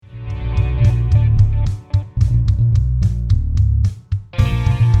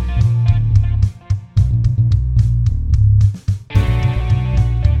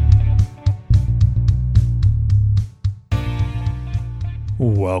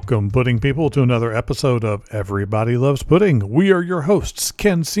Welcome, pudding people, to another episode of Everybody Loves Pudding. We are your hosts,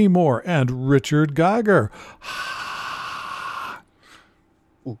 Ken Seymour and Richard Geiger.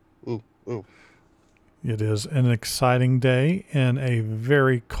 Ooh, ooh, ooh. It is an exciting day in a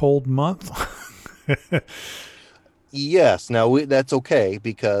very cold month. Yes, now that's okay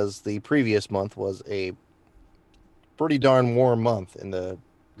because the previous month was a pretty darn warm month in the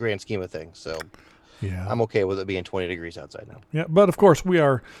grand scheme of things. So Yeah. I'm okay with it being 20 degrees outside now. Yeah, but of course, we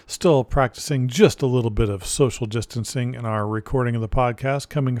are still practicing just a little bit of social distancing in our recording of the podcast,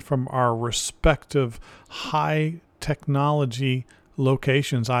 coming from our respective high technology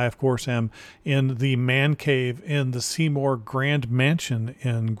locations. I, of course, am in the man cave in the Seymour Grand Mansion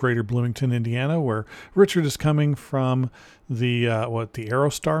in Greater Bloomington, Indiana, where Richard is coming from the the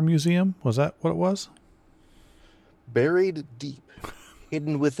Aerostar Museum. Was that what it was? Buried deep,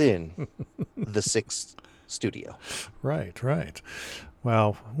 hidden within the sixth studio. Right.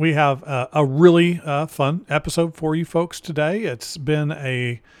 Well, we have a really fun episode for you folks today. It's been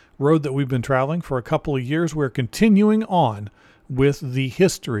a road that we've been traveling for a couple of years. We're continuing on with the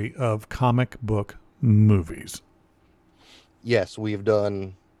history of comic book movies. Yes, we've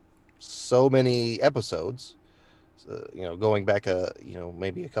done so many episodes. Going back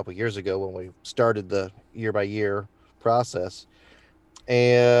maybe a couple years ago when we started the year by year process.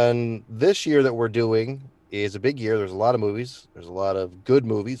 And this year that we're doing is a big year. There's a lot of movies. There's a lot of good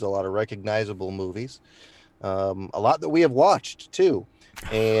movies, a lot of recognizable movies, a lot that we have watched too.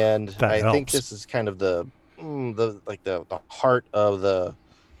 And I think this is kind of the heart of the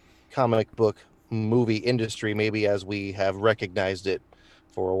comic book movie industry, maybe as we have recognized it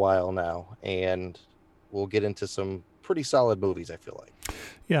for a while now. And we'll get into some pretty solid movies, I feel like.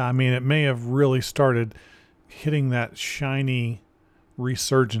 Yeah, I mean, it may have really started hitting that shiny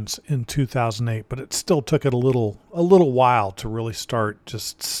resurgence in 2008, but it still took it a little while to really start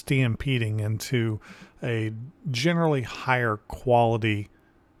just stampeding into a generally higher quality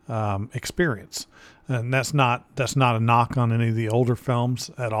experience. And that's not a knock on any of the older films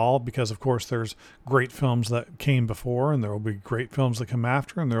at all, because of course there's great films that came before, and there will be great films that come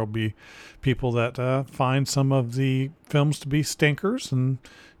after, and there will be people that find some of the films to be stinkers, and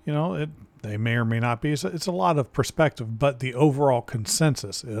they may or may not be. It's a lot of perspective, but the overall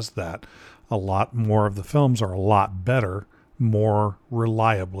consensus is that a lot more of the films are a lot better, more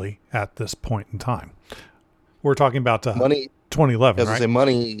reliably at this point in time. We're talking about money. 2011, right? Say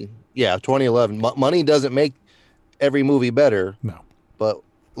money. Yeah, 2011. Money doesn't make every movie better. No. But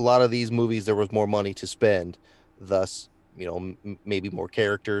a lot of these movies, there was more money to spend. Thus, maybe more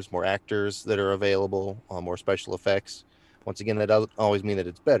characters, more actors that are available, more special effects. Once again, that doesn't always mean that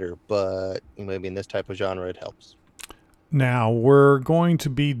it's better, but maybe in this type of genre, it helps. Now, we're going to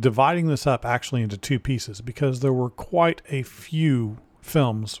be dividing this up actually into two pieces, because there were quite a few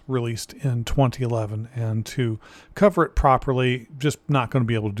films released in 2011, and to cover it properly, just not going to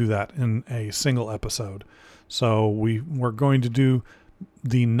be able to do that in a single episode. So we're going to do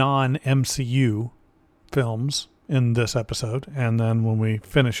the non-MCU films in this episode, and then when we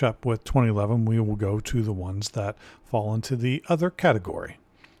finish up with 2011, we will go to the ones that fall into the other category.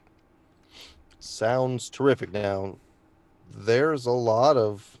 Sounds terrific. Now, there's a lot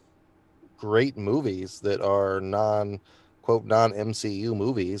of great movies that are non-MCU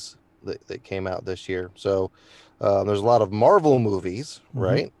movies that came out this year. So there's a lot of Marvel movies,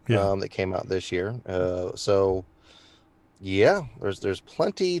 right? Yeah. That came out this year. So yeah, there's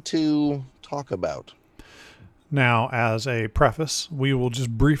plenty to talk about. Now, as a preface, we will just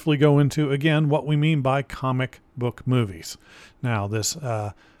briefly go into, again, what we mean by comic book movies. Now, this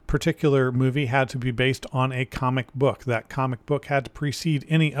particular movie had to be based on a comic book. That comic book had to precede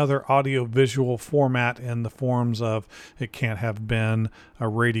any other audio-visual format in the forms of, it can't have been a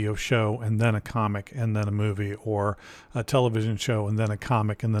radio show and then a comic and then a movie, or a television show and then a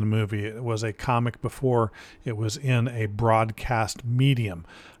comic and then a movie. It was a comic before it was in a broadcast medium.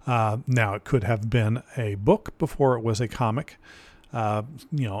 Now, it could have been a book before it was a comic.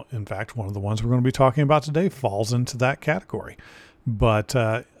 In fact, one of the ones we're going to be talking about today falls into that category. But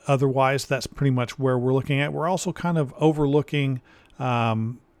otherwise, that's pretty much where we're looking at. We're also kind of overlooking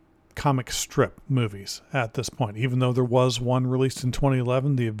comic strip movies at this point. Even though there was one released in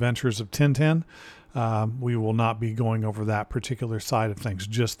 2011, The Adventures of Tintin, we will not be going over that particular side of things,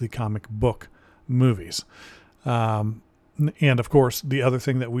 just the comic book movies. And of course, the other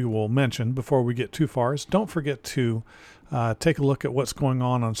thing that we will mention before we get too far is don't forget to take a look at what's going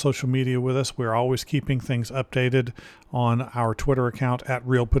on social media with us. We're always keeping things updated on our Twitter account at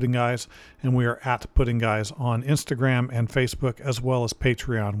Real Pudding Guys, and we are at Pudding Guys on Instagram and Facebook, as well as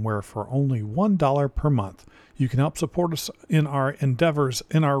Patreon, where for only $1 per month, You can help support us in our endeavors,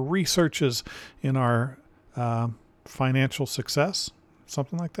 in our researches, in our financial success,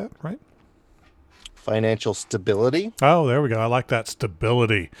 something like that, right? Financial stability. Oh, there we go. I like that,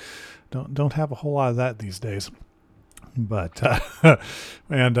 stability. Don't have a whole lot of that these days. But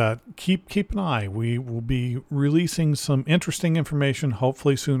and keep an eye. We will be releasing some interesting information,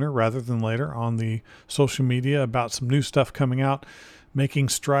 hopefully sooner rather than later, on the social media about some new stuff coming out, making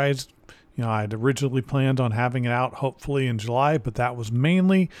strides. I'd originally planned on having it out hopefully in July, but that was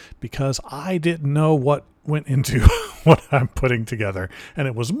mainly because I didn't know what went into what I'm putting together, and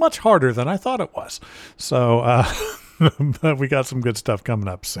it was much harder than I thought it was. So but we got some good stuff coming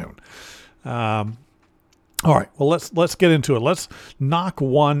up soon. All right, well, let's get into it. Let's knock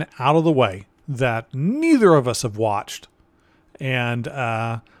one out of the way that neither of us have watched, and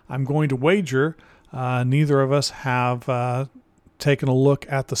I'm going to wager neither of us have taken a look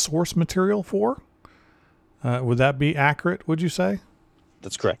at the source material for. Would that be accurate, would you say?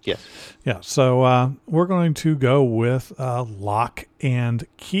 That's correct, yes. Yeah, so we're going to go with Lock and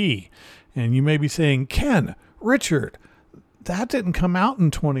Key. And you may be saying, Ken, Richard, that didn't come out in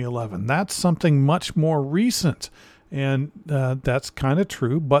 2011. That's something much more recent. And that's kind of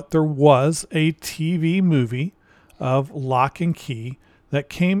true, but there was a TV movie of Lock and Key that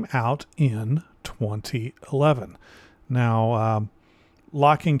came out in 2011. Now,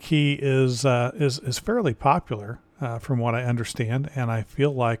 Lock and Key is fairly popular, from what I understand, and I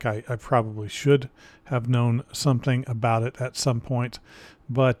feel like I probably should have known something about it at some point.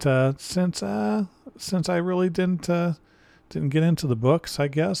 But since I really didn't get into the books, I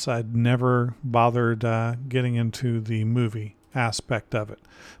guess I'd never bothered getting into the movie aspect of it.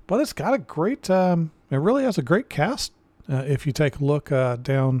 But it's got a great, it really has a great cast. If you take a look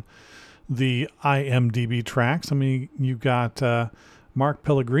down the IMDb tracks, I mean, you've got Mark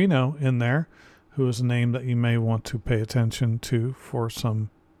Pellegrino in there, who is a name that you may want to pay attention to for some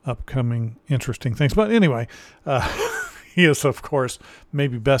upcoming interesting things. But anyway, he is, of course,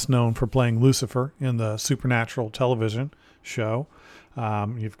 maybe best known for playing Lucifer in the Supernatural television show.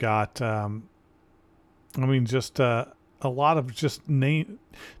 You've got, just a lot of just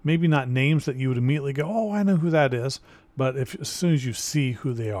maybe not names that you would immediately go, oh, I know who that is. But as soon as you see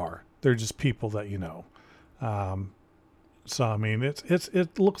who they are, they're just people that you know. So I mean,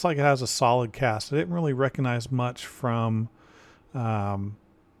 it looks like it has a solid cast. I didn't really recognize much from, the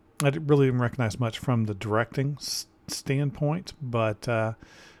directing standpoint, but it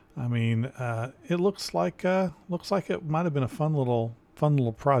looks like it might have been a fun little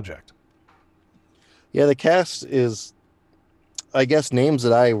project. Yeah, the cast is, I guess, names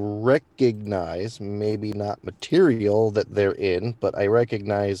that I recognize. Maybe not material that they're in, but I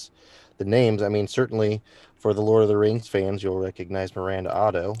recognize the names. I mean, certainly for the Lord of the Rings fans, you'll recognize Miranda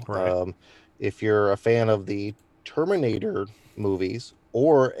Otto. Right. If you're a fan of the Terminator movies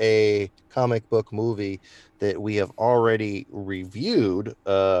or a comic book movie that we have already reviewed,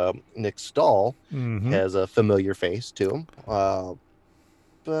 Nick Stahl has a familiar face to him.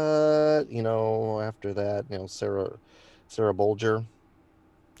 But, after that, Sarah Bolger.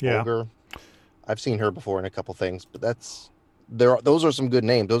 Yeah. Bolger. I've seen her before in a couple things, but those are some good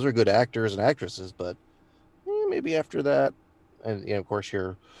names. Those are good actors and actresses, but maybe after that, and of course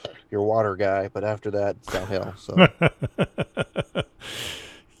you're water guy, but after that it's downhill. So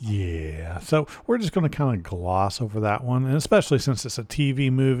yeah, so we're just going to kind of gloss over that one, and especially since it's a TV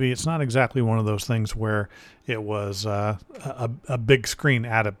movie, it's not exactly one of those things where it was a big screen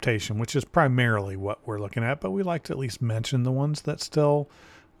adaptation, which is primarily what we're looking at. But we like to at least mention the ones that still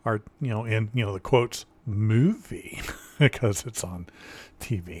are in the quotes movie because it's on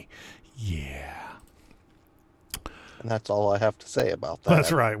TV. Yeah. And that's all I have to say about that.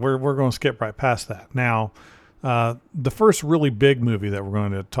 That's right. We're going to skip right past that. Now, the first really big movie that we're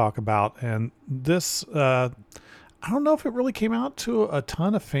going to talk about, and this, I don't know if it really came out to a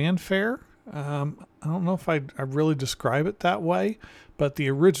ton of fanfare. I don't know if I really describe it that way, but the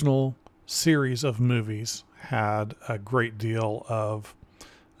original series of movies had a great deal of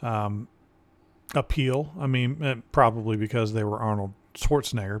appeal. I mean, probably because they were Arnold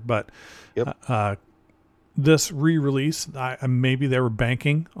Schwarzenegger, but yep. This re-release, maybe they were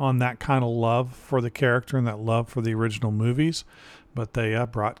banking on that kind of love for the character and that love for the original movies, but they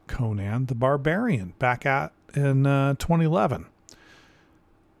brought Conan the Barbarian back in 2011.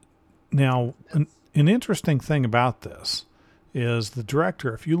 Now, an interesting thing about this is the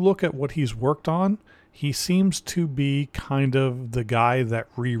director. If you look at what he's worked on, he seems to be kind of the guy that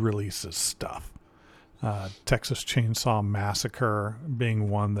re-releases stuff. Texas Chainsaw Massacre being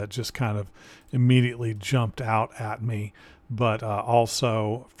one that just kind of immediately jumped out at me, but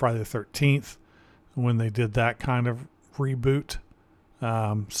also Friday the 13th, when they did that kind of reboot.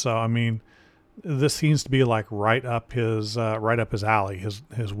 So I mean, this seems to be like right up his alley,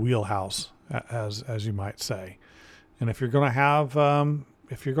 his wheelhouse, as you might say. And if you're gonna have a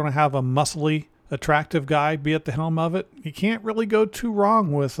muscly, attractive guy be at the helm of it, you can't really go too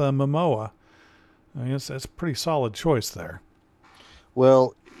wrong with Momoa. I mean, it's a pretty solid choice there.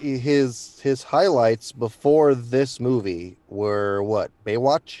 Well, his highlights before this movie were what?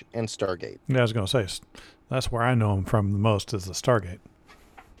 Baywatch and Stargate. Yeah, I was gonna say that's where I know him from the most is the Stargate.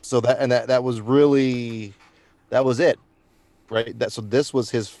 So that was really, that was it, right? That so this was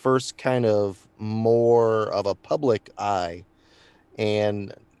his first kind of more of a public eye,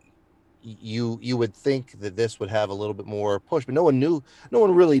 and you would think that this would have a little bit more push, but no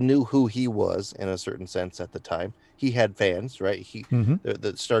one really knew who he was in a certain sense at the time. He had fans, right? Mm-hmm.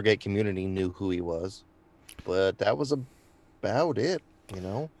 The Stargate community knew who he was, but that was about it, you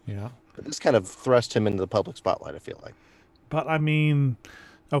know. Yeah. But this kind of thrust him into the public spotlight, I feel like. But I mean,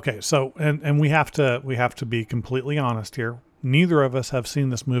 okay, so and we have to be completely honest here. Neither of us have seen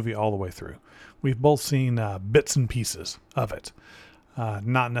this movie all the way through. We've both seen bits and pieces of it.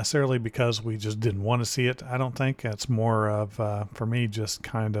 Not necessarily because we just didn't want to see it. I don't think it's more of for me just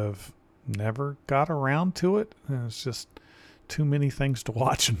kind of never got around to it. It's just too many things to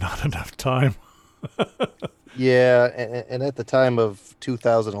watch and not enough time. Yeah, and at the time of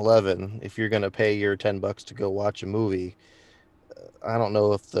 2011, if you're going to pay your $10 to go watch a movie, I don't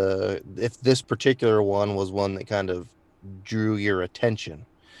know if this particular one was one that kind of drew your attention.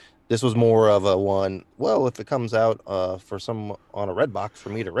 This was more of a one. Well, if it comes out for some on a Redbox for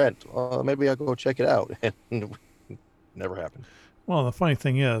me to rent, maybe I'll go check it out. And never happened. Well, the funny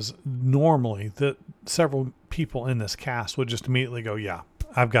thing is, normally that several people in this cast would just immediately go, "Yeah,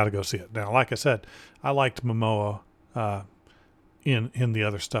 I've got to go see it." Now, like I said, I liked Momoa in the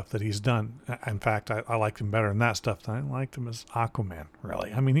other stuff that he's done. In fact, I liked him better in that stuff than I liked him as Aquaman.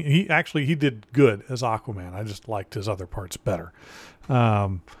 Really, I mean, he did good as Aquaman. I just liked his other parts better.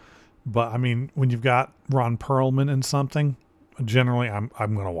 But I mean, when you've got Ron Perlman in something, generally I'm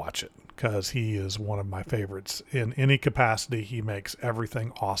going to watch it because he is one of my favorites in any capacity. He makes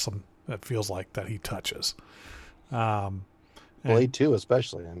everything awesome. It feels like that he touches. Blade 2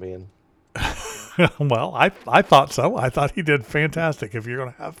 especially. I mean, well, I thought so. I thought he did fantastic. If you're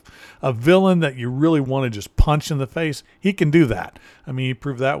going to have a villain that you really want to just punch in the face, he can do that. I mean, he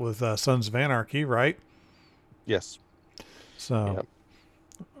proved that with Sons of Anarchy, right? yes. So.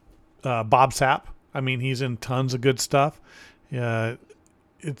 Yep. Bob Sapp. I mean, he's in tons of good stuff.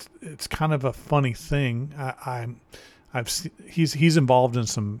 It's kind of a funny thing. He's involved in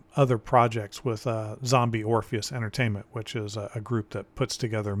some other projects with Zombie Orpheus Entertainment, which is a group that puts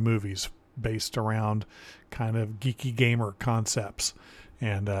together movies based around kind of geeky gamer concepts.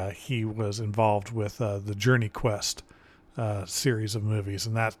 And he was involved with the Journey Quest series of movies,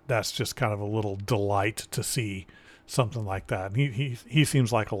 and that's just kind of a little delight to see something like that. And he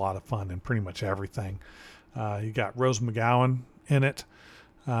seems like a lot of fun in pretty much everything. You got Rose McGowan in it.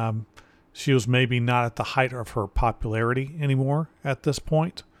 She was maybe not at the height of her popularity anymore at this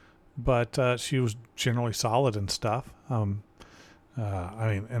point, but she was generally solid and stuff. I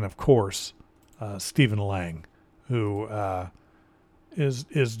mean, and of course, Stephen Lang, who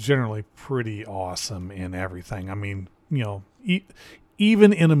is generally pretty awesome in everything. I mean, you know,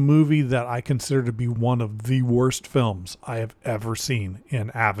 even in a movie that I consider to be one of the worst films I have ever seen in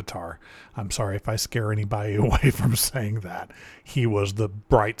Avatar. I'm sorry if I scare anybody away from saying that. He was the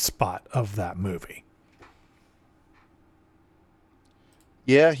bright spot of that movie.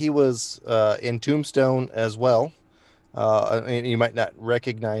 Yeah, he was in Tombstone as well. And you might not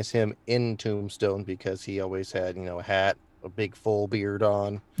recognize him in Tombstone because he always had, you know, a hat, a big full beard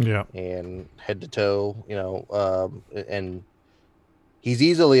on, Yeah, and head to toe, you know, and he's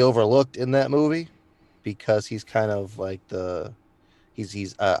easily overlooked in that movie because he's kind of like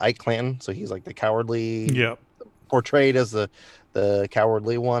he's Ike Clanton, so he's like the cowardly, yeah, portrayed as the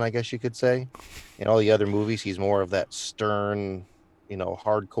cowardly one, I guess you could say. In all the other movies, he's more of that stern, you know,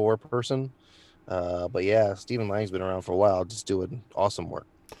 hardcore person. But yeah, Stephen Lang's been around for a while, just doing awesome work.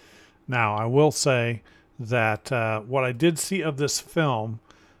 Now, I will say that what I did see of this film,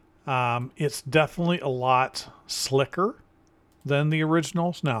 it's definitely a lot slicker than the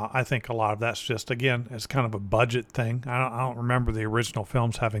originals. Now, I think a lot of that's just, again, it's kind of a budget thing. I don't remember the original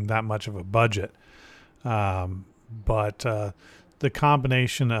films having that much of a budget. But the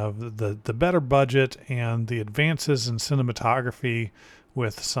combination of the better budget and the advances in cinematography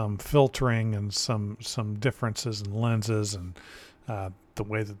with some filtering and some differences in lenses and the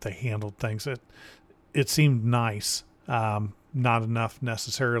way that they handled things, it seemed nice. not enough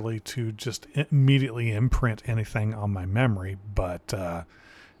necessarily to just immediately imprint anything on my memory, but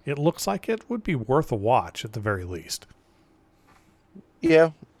it looks like it would be worth a watch at the very least.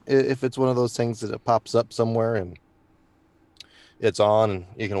 Yeah, if it's one of those things that it pops up somewhere and it's on and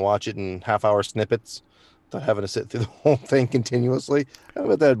you can watch it in half-hour snippets without having to sit through the whole thing continuously, I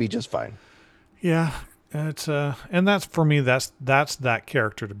bet that'd be just fine. Yeah, it's and that's for me. That's that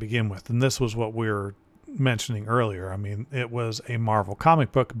character to begin with, and this was what we were mentioning earlier. I mean, it was a Marvel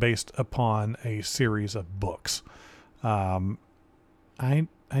comic book based upon a series of books. Um, I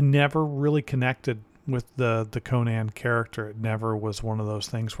never really connected with the Conan character. It never was one of those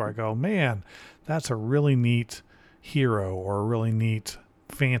things where I go, man, that's a really neat hero or a really neat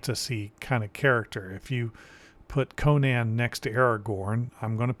fantasy kind of character. If you put Conan next to Aragorn,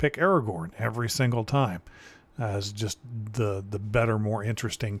 I'm going to pick Aragorn every single time as just the better, more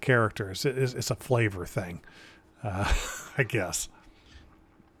interesting characters. It's a flavor thing, I guess.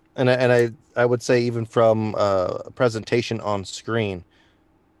 And I would say even from a presentation on screen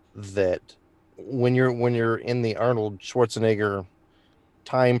that when you're in the Arnold Schwarzenegger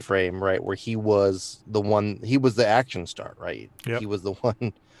time frame, right, where he was the action star, right? Yep. He was the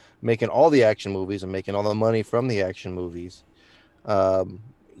one making all the action movies and making all the money from the action movies.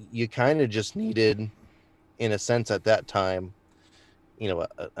 You kind of just needed, in a sense, at that time,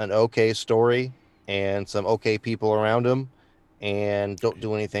 an okay story and some okay people around him, and don't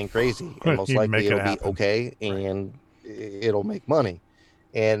do anything crazy, and most You likely make it it'll be happen. okay, and it'll make money.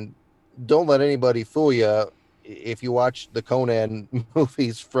 And don't let anybody fool you. If you watch the Conan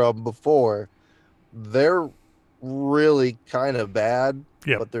movies from before, they're really kind of bad,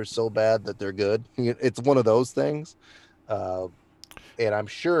 Yep. but they're so bad that they're good. It's one of those things. Uh, and I'm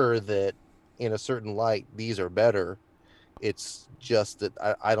sure that in a certain light, these are better. It's just that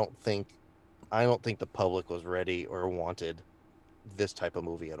I don't think the public was ready or wanted this type of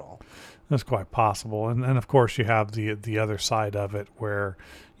movie at all. That's quite possible. And of course you have the other side of it where,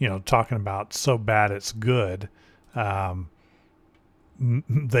 talking about so bad it's good. Um,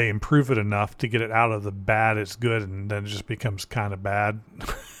 they improve it enough to get it out of the bad it's good, and then it just becomes kind of bad.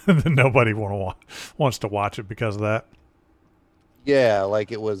 And then nobody wants to watch it because of that. Yeah,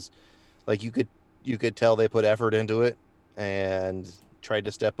 like it was like you could tell they put effort into it and tried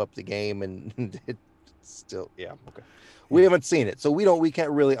to step up the game, and it still, yeah, okay. We haven't seen it, so we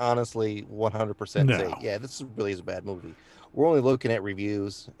can't really honestly 100% say, No. yeah, this really is a bad movie. We're only looking at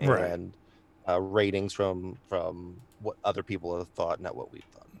reviews Right. and ratings from what other people have thought, not what we've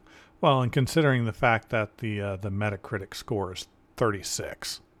thought. Well, and considering the fact that the Metacritic score is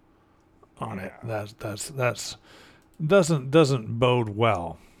 36 on it, that's doesn't bode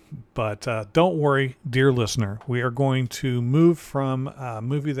well. But don't worry, dear listener. We are going to move from a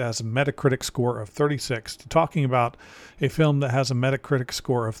movie that has a Metacritic score of 36 to talking about a film that has a Metacritic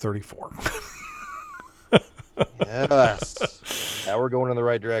score of 34. Yes, now we're going in the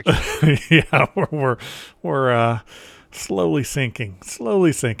right direction. Yeah, we're slowly sinking,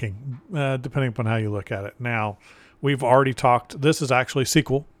 depending upon how you look at it. Now, we've already talked. This is actually a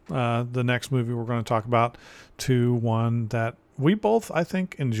sequel. The next movie we're going to talk about to one that we both, I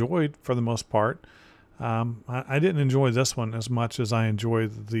think, enjoyed for the most part. I didn't enjoy this one as much as I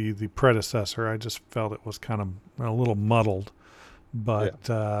enjoyed the predecessor. I just felt it was kind of a little muddled. But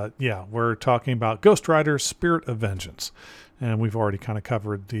yeah, we're talking about Ghost Rider: Spirit of Vengeance, and we've already kind of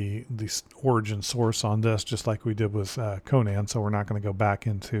covered the origin source on this, just like we did with Conan. So we're not going to go back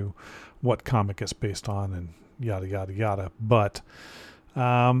into what comic it's based on and yada yada yada. But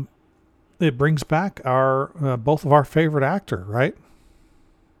it brings back our both of our favorite actor, right?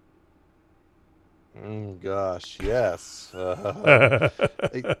 Gosh, yes.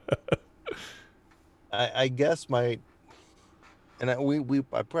 I guess I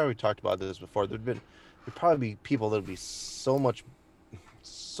probably talked about this before. There'd probably be people that'd be so much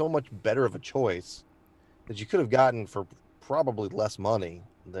better of a choice that you could have gotten for probably less money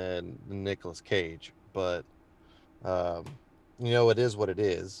than Nicolas Cage. But um, it is what it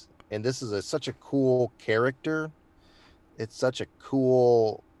is. And this is such a cool character. It's such a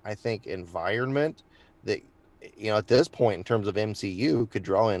cool, I think, environment that at this point in terms of MCU could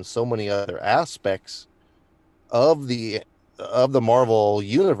draw in so many other aspects of the Marvel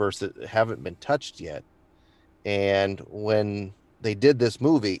universe that haven't been touched yet. And when they did this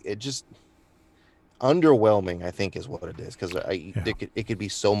movie, it just underwhelming, I think, is what it is, because it could be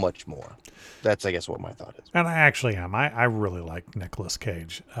so much more. That's, I guess, what my thought is. And I actually am. I really like Nicolas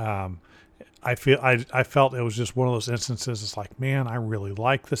Cage. I felt it was just one of those instances. It's like, man, I really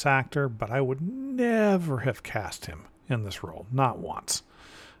like this actor, but I would never have cast him in this role, not once.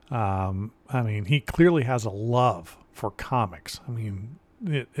 I mean, he clearly has a love for comics. I mean,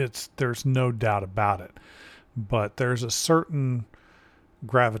 there's no doubt about it. But there's a certain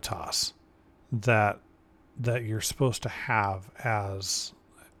gravitas that you're supposed to have as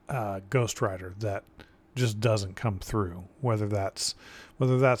Ghost Rider that just doesn't come through. Whether that's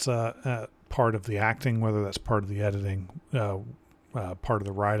a part of the acting, whether that's part of the editing, part of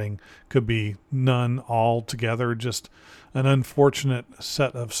the writing, could be none altogether. Just an unfortunate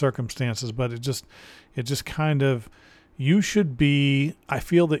set of circumstances. But it just kind of, I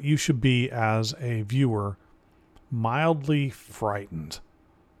feel that you should be, as a viewer, mildly frightened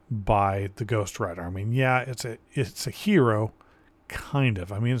by the Ghost Rider. I mean, yeah, it's a hero, kind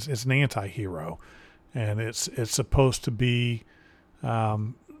of. I mean, it's an anti-hero, and it's supposed to be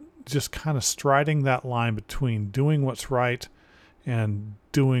just kind of striding that line between doing what's right and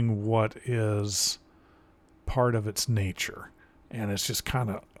doing what is part of its nature. And it's just kind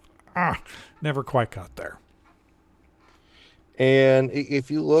of never quite got there. And if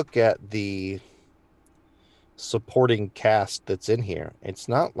you look at the supporting cast that's in here, it's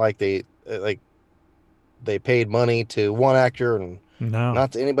not like they paid money to one actor and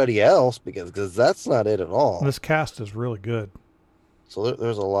not to anybody else, because that's not it at all. This cast is really good. So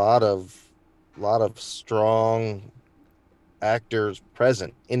there's a lot of strong actors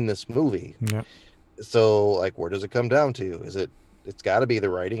present in this movie. Yeah. So, like, where does it come down to? It's got to be the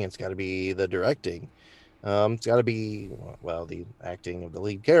writing, it's got to be the directing, it's got to be, well, the acting of the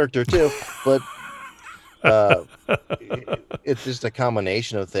lead character too, but it's just a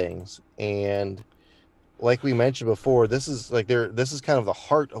combination of things. And like we mentioned before, this is kind of the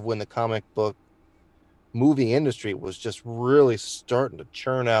heart of when the comic book movie industry was just really starting to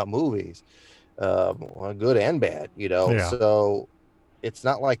churn out movies, good and bad, Yeah. So it's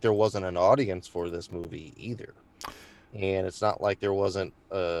not like there wasn't an audience for this movie either, and it's not like there wasn't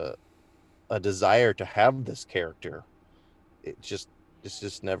a desire to have this character. It's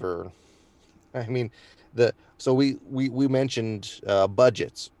just never. I mean, so we mentioned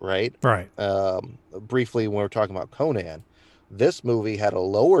budgets, right? Right. Briefly when we were talking about Conan, this movie had a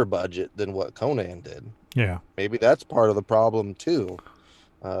lower budget than what Conan did. Yeah. Maybe that's part of the problem too.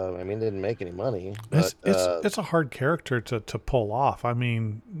 I mean, it didn't make any money. But, it's a hard character to pull off. I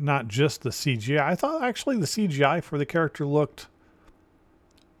mean, not just the CGI. I thought actually the CGI for the character looked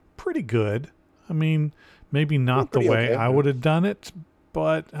pretty good. I mean, maybe not the way I would have done it,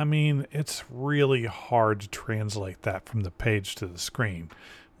 but I mean, it's really hard to translate that from the page to the screen.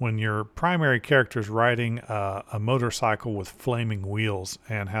 When your primary character is riding a motorcycle with flaming wheels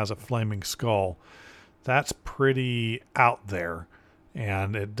and has a flaming skull, that's pretty out there,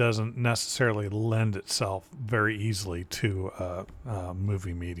 and it doesn't necessarily lend itself very easily to a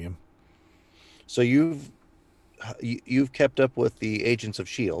movie medium. So you've kept up with the Agents of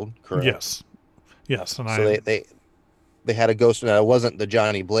S.H.I.E.L.D., correct? Yes, and so they had a Ghost. Now, it wasn't the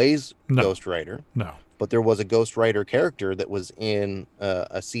Johnny Blaze Ghost Rider. No. But there was a Ghost Rider character that was in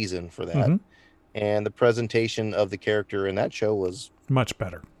a season for that. Mm-hmm. And the presentation of the character in that show was much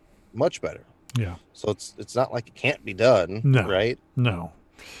better. Much better. Yeah. So it's not like it can't be done, right? No.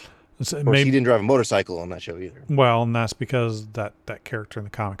 Of course, he didn't drive a motorcycle on that show either. Well, and that's because that character in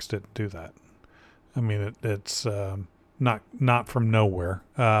the comics didn't do that. I mean, it's not from nowhere,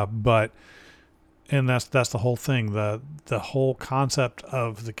 but... And that's the whole thing. The whole concept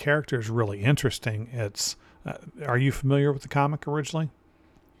of the character is really interesting. It's are you familiar with the comic originally?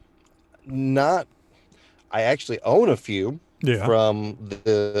 Not. I actually own a few from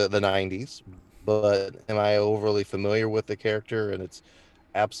the 90s, but am I overly familiar with the character and its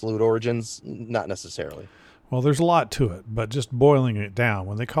absolute origins? Not necessarily. Well, there's a lot to it, but just boiling it down,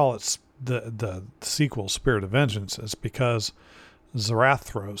 when they call it the sequel Spirit of Vengeance, it's because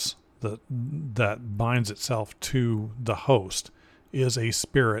Zarathos, that binds itself to the host, is a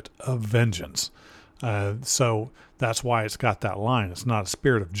spirit of vengeance. So that's why it's got that line. It's not a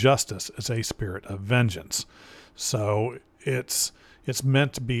spirit of justice. It's a spirit of vengeance. So it's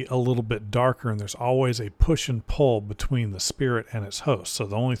meant to be a little bit darker, and there's always a push and pull between the spirit and its host. So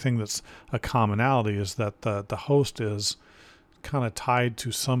the only thing that's a commonality is that the host is kind of tied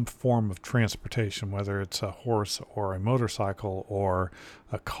to some form of transportation, whether it's a horse or a motorcycle or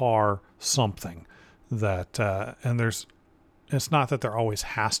a car, something that, and it's not that there always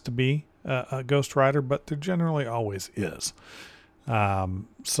has to be a Ghost Rider, but there generally always is.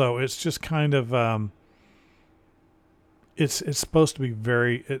 So it's just kind of, it's supposed to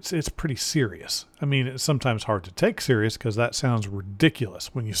be it's pretty serious. I mean, it's sometimes hard to take serious because that sounds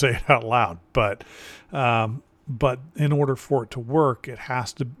ridiculous when you say it out loud, but in order for it to work, it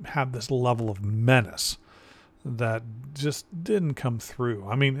has to have this level of menace that just didn't come through.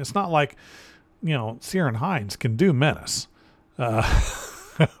 I mean, it's not like Ciarán Hinds can do Menace.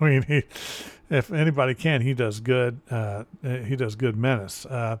 I mean, if anybody can, he does good. He does good Menace.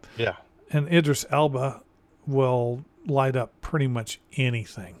 Yeah. And Idris Elba will light up pretty much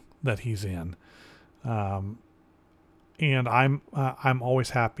anything that he's in. And I'm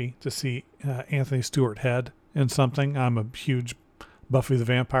always happy to see Anthony Stewart Head in something. I'm a huge Buffy the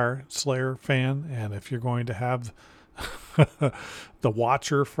Vampire Slayer fan, and if you're going to have the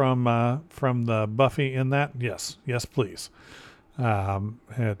Watcher from the Buffy in that, yes, please.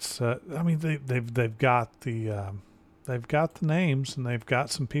 It's I mean they've got the names, and they've got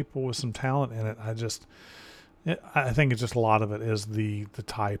some people with some talent in it. I think it's just a lot of it is the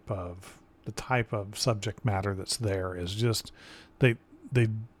type of subject matter that's there is just they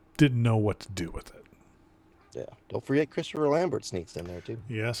didn't know what to do with it. Yeah. Don't forget Christopher Lambert sneaks in there too.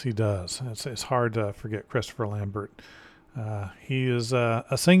 Yes, he does. It's hard to forget Christopher Lambert. He is a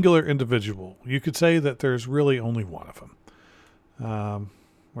singular individual. You could say that there's really only one of them.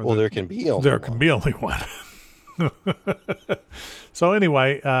 There can be only one. So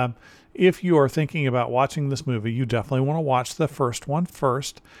anyway, if you are thinking about watching this movie, you definitely want to watch the first one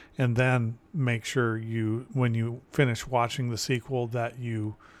first, and then make sure when you finish watching the sequel, that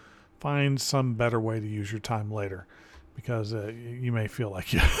you find some better way to use your time later, because you may feel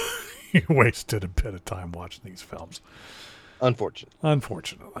like you wasted a bit of time watching these films.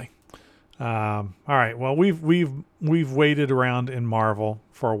 Unfortunately. All right. Well, we've waited around in Marvel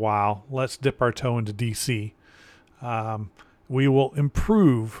for a while. Let's dip our toe into DC. We will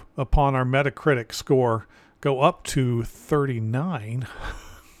improve upon our Metacritic score, go up to 39.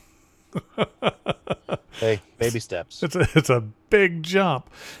 Hey, baby steps. It's a big jump.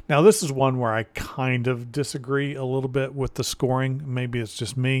 Now, this is one where I kind of disagree a little bit with the scoring. Maybe it's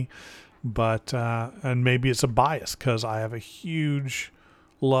just me, but and maybe it's a bias because I have a huge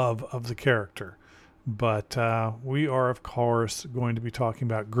love of the character. But we are, of course, going to be talking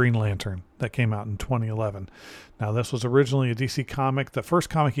about Green Lantern that came out in 2011. Now, this was originally a DC comic. The first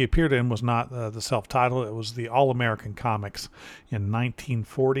comic he appeared in was not the self-titled. It was the All-American Comics in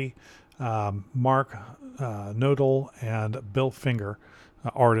 1940. Mark Nodal and Bill Finger,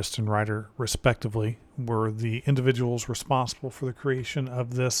 artist and writer respectively, were the individuals responsible for the creation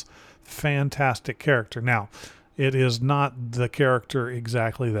of this fantastic character. Now, it is not the character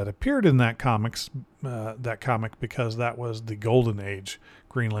exactly that appeared in that comic, because that was the Golden Age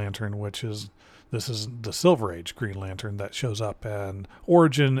Green Lantern, this is the Silver Age Green Lantern that shows up, and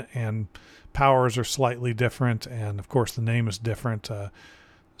origin and powers are slightly different, and of course the name is different.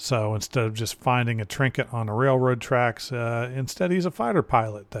 So instead of just finding a trinket on a railroad tracks, instead he's a fighter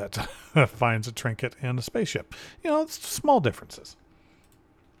pilot that finds a trinket in a spaceship. It's small differences.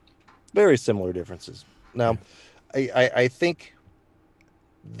 Very similar differences. Now, I think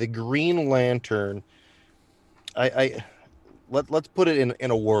the Green Lantern, let's put it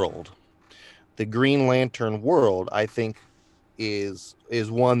in a world. The Green Lantern world, I think, is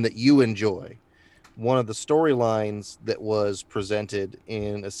one that you enjoy. One of the storylines that was presented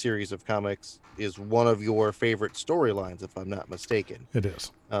in a series of comics is one of your favorite storylines, if I'm not mistaken. It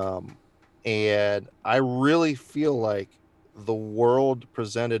is. And I really feel like the world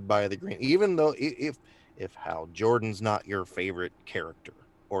presented by the Green, even though if Hal Jordan's not your favorite character,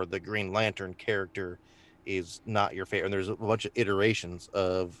 or the Green Lantern character is not your favorite, and there's a bunch of iterations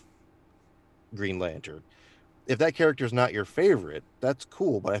of Green Lantern, if that character is not your favorite, that's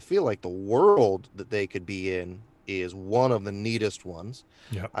cool. But I feel like the world that they could be in is one of the neatest ones.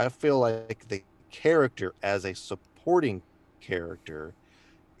 Yep. I feel like the character as a supporting character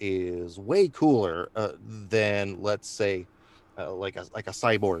is way cooler than, let's say, like a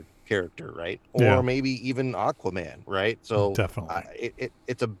cyborg character, right? Or maybe even Aquaman, right? So definitely,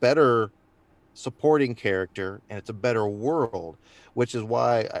 it's a better supporting character, and it's a better world, which is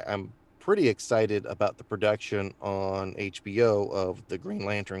why I'm pretty excited about the production on HBO of the Green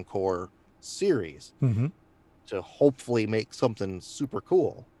Lantern Corps series, to hopefully make something super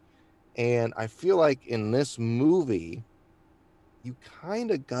cool. And I feel like in this movie, you kind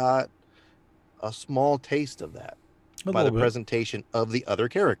of got a small taste of that by the presentation of the other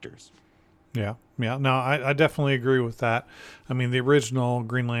characters. Yeah. No, I definitely agree with that. I mean, the original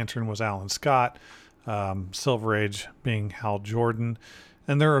Green Lantern was Alan Scott, Silver Age being Hal Jordan.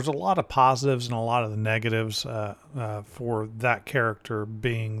 And there's a lot of positives and a lot of the negatives for that character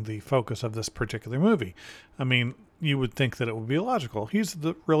being the focus of this particular movie. I mean, you would think that it would be logical. He's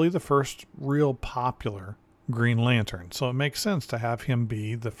really the first real popular Green Lantern. So it makes sense to have him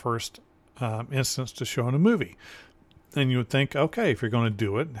be the first instance to show in a movie. And you would think, okay, if you're going to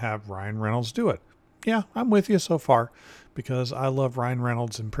do it, have Ryan Reynolds do it. Yeah, I'm with you so far because I love Ryan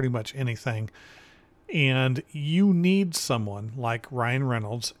Reynolds in pretty much anything. And you need someone like Ryan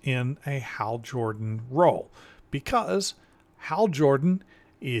Reynolds in a Hal Jordan role because Hal Jordan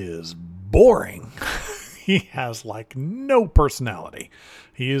is boring. He has like no personality.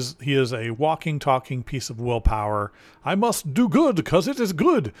 He is a walking, talking piece of willpower. I must do good because it is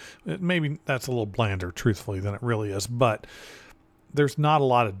good. Maybe that's a little blander, truthfully, than it really is, but there's not a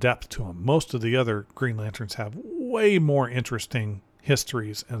lot of depth to him. Most of the other Green Lanterns have way more interesting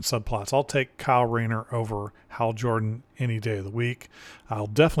histories and subplots. I'll take Kyle Rayner over Hal Jordan any day of the week. I'll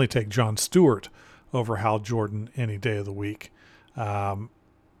definitely take John Stewart over Hal Jordan any day of the week. Um,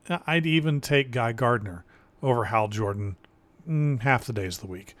 I'd even take Guy Gardner over Hal Jordan half the days of the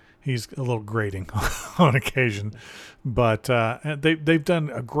week. He's a little grating on occasion, but they've done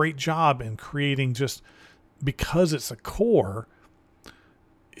a great job in creating just because it's a core.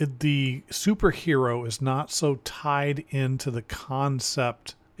 The superhero is not so tied into the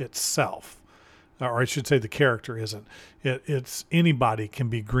concept itself, or I should say the character isn't. It's anybody can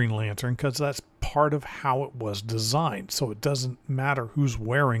be Green Lantern because that's part of how it was designed. So it doesn't matter who's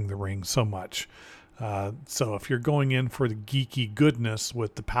wearing the ring so much. So if you're going in for the geeky goodness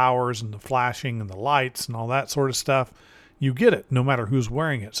with the powers and the flashing and the lights and all that sort of stuff, you get it no matter who's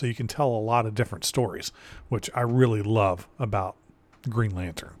wearing it. So you can tell a lot of different stories, which I really love about Green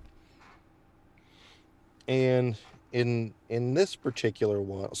Lantern. And in this particular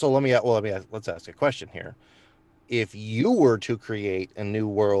one, so let's ask a question here. If you were to create a new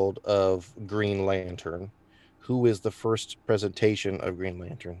world of Green Lantern, who is the first presentation of Green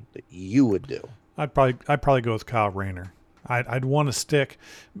Lantern that you would do? I'd probably go with Kyle Rayner. I'd want to stick.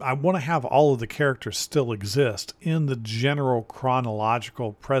 I want to have all of the characters still exist in the general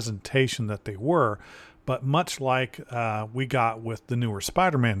chronological presentation that they were, but much like we got with the newer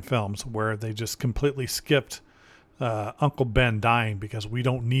Spider-Man films, where they just completely skipped Uncle Ben dying because we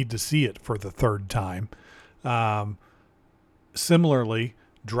don't need to see it for the third time. Um, Similarly,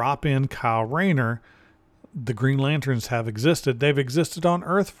 drop in Kyle Rayner. The Green Lanterns have existed. They've existed on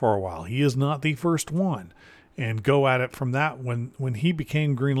Earth for a while. He is not the first one. And go at it from that. When he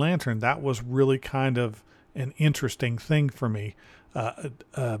became Green Lantern, that was really kind of an interesting thing for me,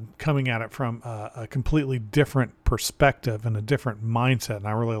 coming at it from a completely different perspective and a different mindset. And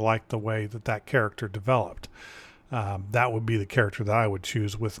I really liked the way that character developed. That would be the character that I would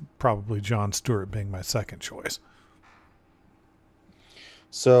choose, with probably John Stewart being my second choice.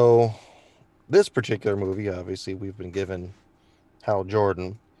 So this particular movie, obviously, we've been given Hal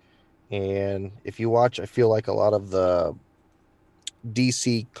Jordan. And if you watch, I feel like a lot of the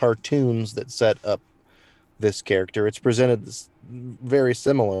DC cartoons that set up this character, it's presented this very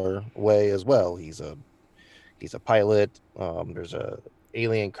similar way as well. He's a pilot. There's a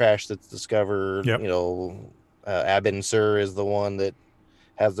alien crash that's discovered. Yep. Abin Sur is the one that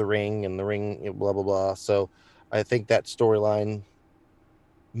has the ring, and the ring, blah blah blah. So I think that storyline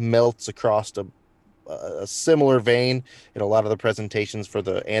melts across a similar vein in a lot of the presentations for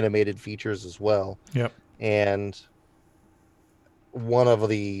the animated features as well. Yep. And one of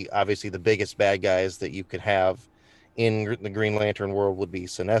obviously the biggest bad guys that you could have in the Green Lantern world would be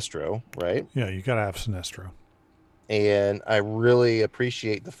Sinestro, right? Yeah, you got to have Sinestro. And I really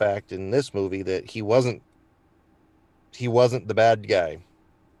appreciate the fact in this movie that he wasn't the bad guy,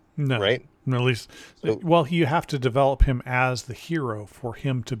 No. right? At least, So, well, you have to develop him as the hero for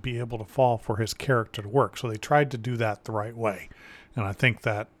him to be able to fall for his character to work. So they tried to do that the right way. And I think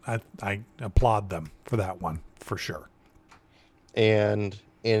that I applaud them for that one, for sure. and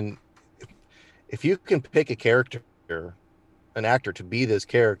if you can pick a character, an actor to be this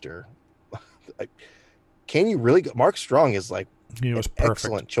character, can you really go? Mark Strong is like He was an perfect.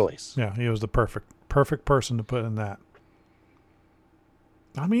 excellent choice. Yeah, he was the perfect person to put in that.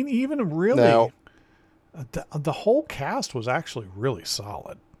 I mean, even really, Now, the whole cast was actually really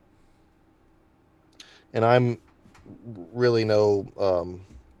solid. and I'm really no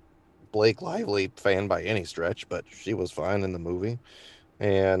Blake Lively fan by any stretch, but she was fine in the movie.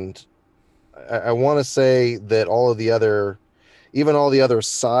 And I want to say that even all the other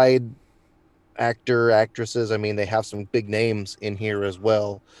side actresses, I mean, they have some big names in here as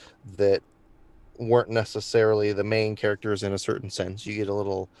well that weren't necessarily the main characters in a certain sense. You get a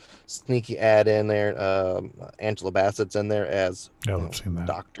little sneaky ad in there. Angela Bassett's in there as Yeah, I've seen that.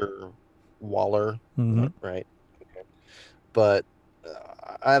 Dr. Waller, Mm-hmm. right? Okay. But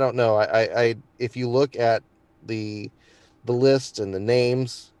I don't know. I if you look at the list and the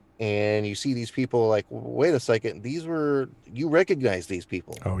names, and you see these people, like, wait a second, you recognize these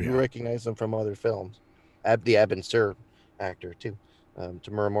people. Oh, You yeah. recognize them from other films. The Abin Sur actor too,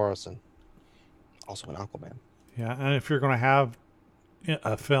 Tamura Morrison. Also an Aquaman. Yeah, and if you're going to have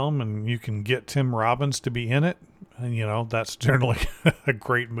a film and you can get Tim Robbins to be in it, and that's generally a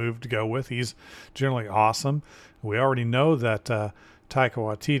great move to go with. He's generally awesome. We already know that Taika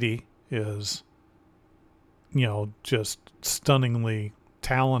Waititi is, just stunningly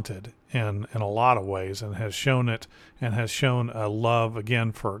talented in a lot of ways, and has shown it, and has shown a love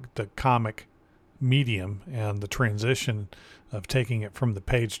again for the comic medium and the transition of taking it from the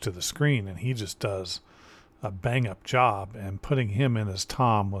page to the screen, and he just does a bang up job. And putting him in as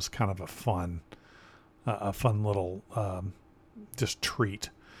Tom was kind of a fun little just treat.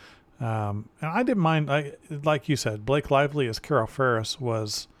 And I didn't mind. Like you said, Blake Lively as Carol Ferris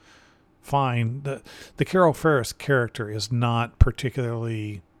was fine. The Carol Ferris character is not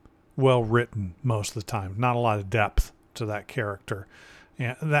particularly well written most of the time. Not a lot of depth to that character,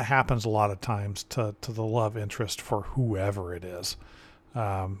 and that happens a lot of times to the love interest for whoever it is,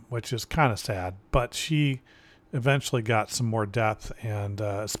 which is kind of sad. But she eventually got some more depth, and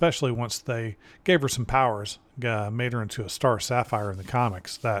especially once they gave her some powers, made her into a Star Sapphire in the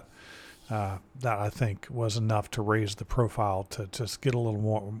comics. That I think was enough to raise the profile to just get a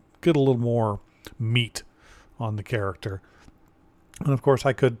little more meat on the character. And of course,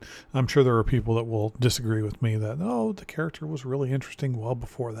 I'm sure there are people that will disagree with me that, the character was really interesting well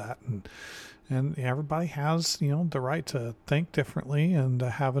before that. And everybody has, the right to think differently and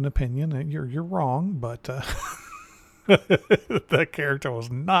have an opinion. And you're wrong, but that character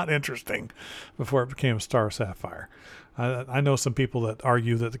was not interesting before it became Star Sapphire. I know some people that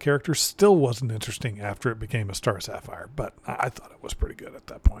argue that the character still wasn't interesting after it became a Star Sapphire, but I thought it was pretty good at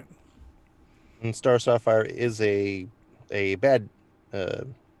that point. And Star Sapphire is a bad a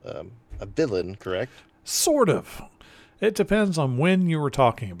villain, correct? Sort of. It depends on when you were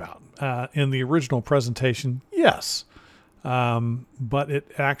talking about. In the original presentation, yes. But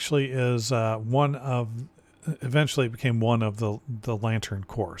it actually is eventually became one of the Lantern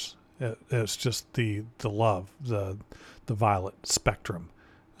Corps. It's just the love, the violet spectrum.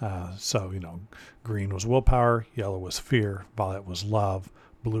 So, green was willpower, yellow was fear, violet was love,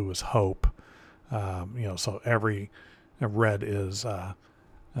 blue is hope. So red is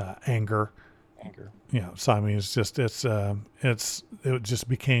anger. So I mean, it just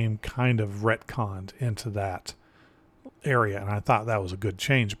became kind of retconned into that area, and I thought that was a good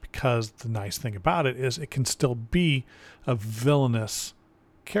change, because the nice thing about it is it can still be a villainous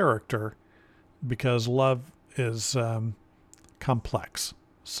character, because love is complex.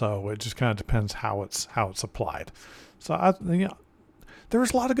 So it just kind of depends how it's applied. So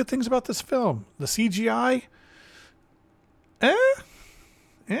there's a lot of good things about this film. The CGI,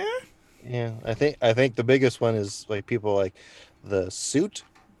 Yeah, I think the biggest one is like people like the suit.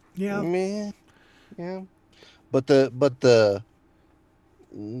 Yeah. Meh. Yeah. But the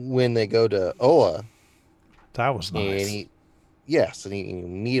when they go to Oa, that was nice. And you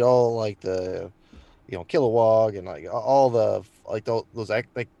meet all like the Kilowog and like all the like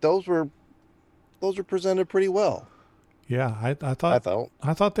those were presented pretty well. Yeah, I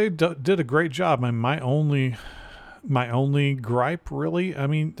thought they did a great job. And my only gripe, really, I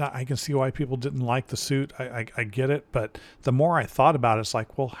mean, I can see why people didn't like the suit. I get it, but the more I thought about it, it's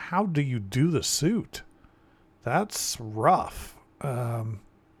like, well, how do you do the suit? That's rough.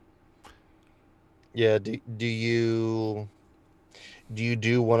 Yeah. Do you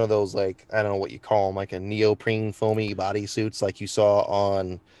do one of those, like, I don't know what you call them, like a neoprene foamy bodysuits like you saw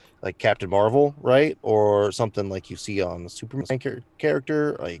on like Captain Marvel, right? Or something like you see on the Superman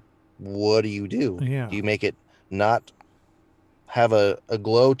character? Like, what do you do? Yeah. Do you make it not have a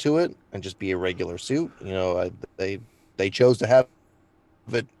glow to it and just be a regular suit? They chose to have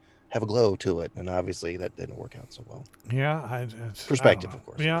a glow to it, and obviously that didn't work out so well. Yeah, perspective, of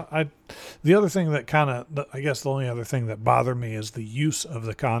course. Yeah, the other thing that I guess the only other thing that bothered me is the use of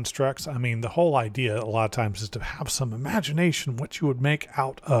the constructs. I mean, the whole idea a lot of times is to have some imagination what you would make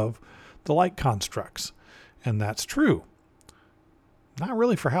out of the light constructs, and that's true. Not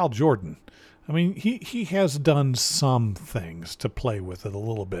really for Hal Jordan. I mean, he has done some things to play with it a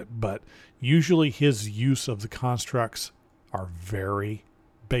little bit, but usually his use of the constructs are very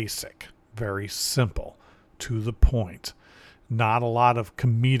basic, very simple, to the point. Not a lot of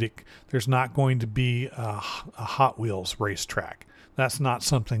comedic. There's not going to be a Hot Wheels racetrack. That's not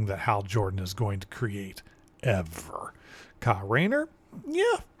something that Hal Jordan is going to create ever. Kyle Rayner?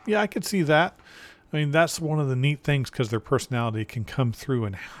 Yeah, I could see that. I mean, that's one of the neat things, because their personality can come through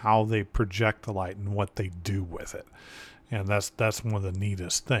in how they project the light and what they do with it. And that's one of the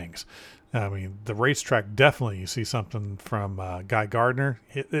neatest things. I mean, the racetrack, definitely you see something from Guy Gardner.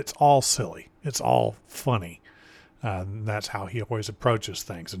 It's all silly. It's all funny. That's how he always approaches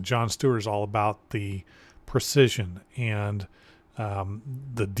things. And Jon Stewart is all about the precision and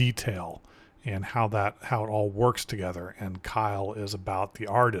the detail and how it all works together. And Kyle is about the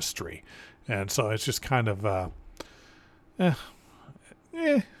artistry. And so it's just kind of eh,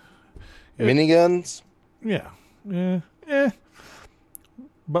 eh, Miniguns. yeah,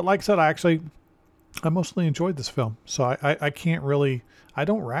 But like I said, I mostly enjoyed this film, so I can't really, I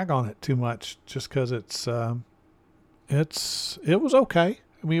don't rag on it too much just because it was okay.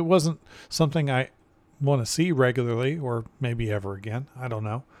 I mean, it wasn't something I want to see regularly or maybe ever again. I don't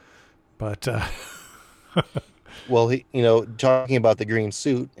know, but Well, talking about the green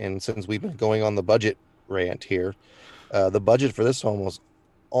suit, and since we've been going on the budget rant here, the budget for this film was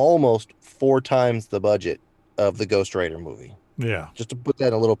almost 4 times the budget of the Ghost Rider movie. yeah, Just to put that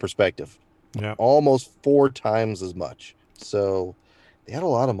in a little perspective, yeah. almost 4 times as much. So they had a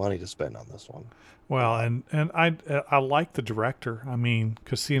lot of money to spend on this one. Well, and I like the director. I mean,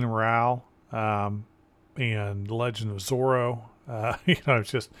 Casino Royale, and Legend of Zorro.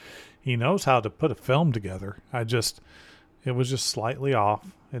 It's just he knows how to put a film together. It was just slightly off.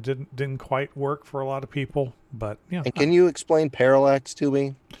 It didn't quite work for a lot of people, but yeah. And can you explain Parallax to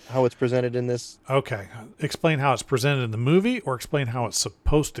me? How it's presented in this? Okay, explain how it's presented in the movie, or explain how it's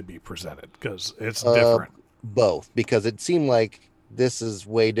supposed to be presented, because it's different. Both, because it seemed like this is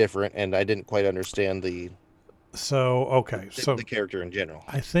way different, and I didn't quite understand So the character in general.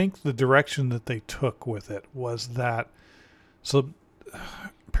 I think the direction that they took with it was that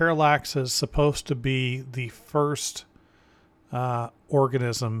Parallax is supposed to be the first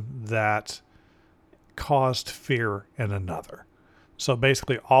organism that caused fear in another. So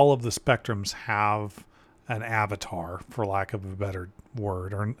basically, all of the spectrums have an avatar, for lack of a better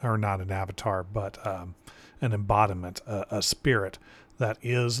word, or not an avatar, but an embodiment, a spirit that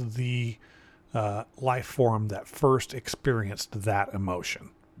is the life form that first experienced that emotion.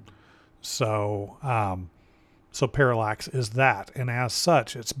 So, so Parallax is that, and as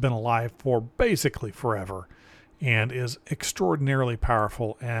such, it's been alive for basically forever, and is extraordinarily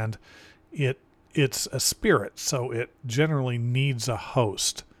powerful. And it's a spirit, so it generally needs a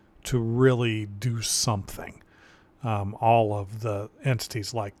host to really do something. All of the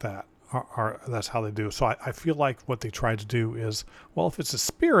entities like that are that's how they do. So I feel like what they tried to do is, well, if it's a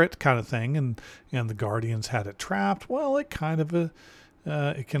spirit kind of thing, and the Guardians had it trapped, well, it kind of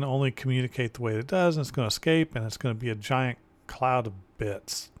it can only communicate the way it does, and it's going to escape, and it's going to be a giant cloud of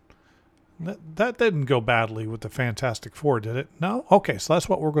bits. That didn't go badly with the Fantastic Four, did it? No? Okay, so that's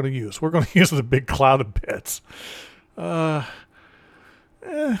what we're going to use. We're going to use the big cloud of bits. But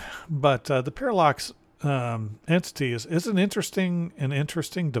the Parallax entity is an interesting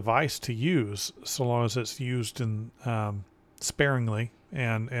device to use, so long as it's used in sparingly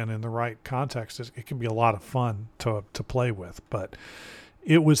and in the right context. It can be a lot of fun to play with, but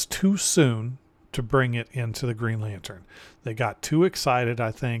it was too soon to bring it into the Green Lantern. They got too excited,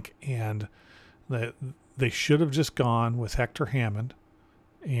 I think, and they should have just gone with Hector Hammond,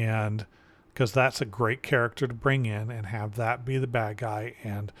 and because that's a great character to bring in and have that be the bad guy,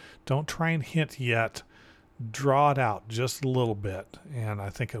 and don't try and hint yet. Draw it out just a little bit, and I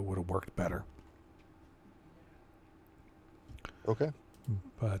think it would have worked better. Okay.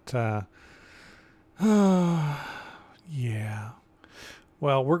 But yeah.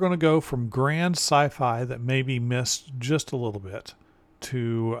 Well, we're going to go from grand sci-fi that maybe missed just a little bit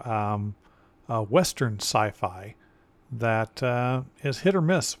to Western sci-fi that is hit or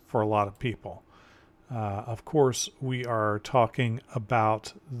miss for a lot of people. Of course, we are talking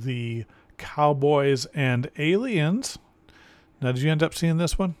about the Cowboys and Aliens. Now, did you end up seeing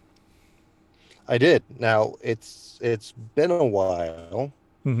this one? I did. Now it's been a while.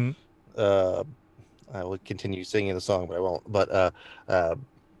 Mm-hmm. I would continue singing the song, but I won't. But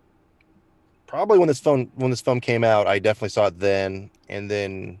probably when this film came out, I definitely saw it then, and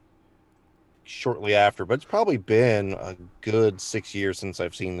then shortly after. But it's probably been a good 6 years since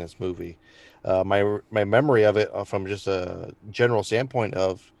I've seen this movie. My memory of it, from just a general standpoint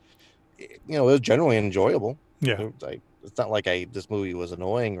of, it was generally enjoyable. Yeah. It's not like this movie was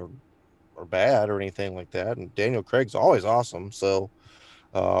annoying or bad or anything like that. And Daniel Craig's always awesome. So,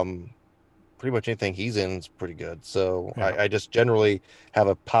 pretty much anything he's in is pretty good. So Yeah. I just generally have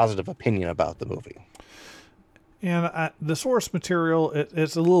a positive opinion about the movie. And the source material,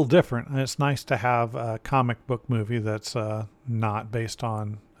 it's a little different. And it's nice to have a comic book movie that's not based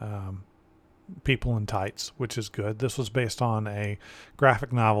on people in tights, which is good. This was based on a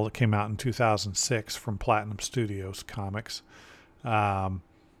graphic novel that came out in 2006 from Platinum Studios Comics. Let's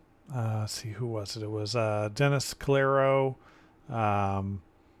see, who was it? It was Dennis Calero.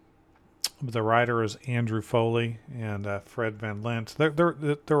 The writer is Andrew Foley and Fred Van Lent. There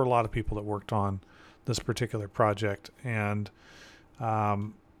were a lot of people that worked on this particular project, and I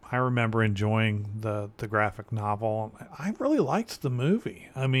remember enjoying the graphic novel. I really liked the movie.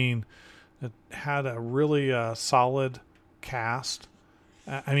 I mean, it had a really solid cast.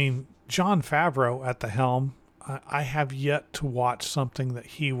 I mean, Jon Favreau at the helm. I have yet to watch something that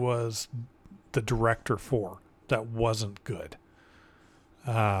he was the director for that wasn't good.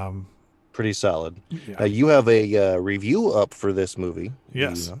 Pretty solid. Yeah. You have a review up for this movie.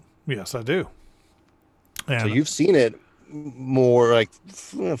 Yes. You know? Yes, I do. So And you've seen it more like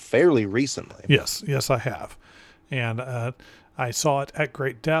fairly recently. yes, I have. And I saw it at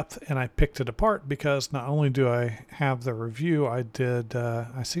great depth, and I picked it apart because not only do I have the review, I did.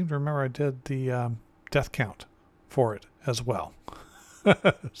 I seem to remember I did the death count for it as well.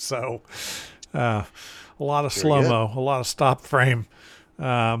 So a lot of slow mo, a lot of stop frame,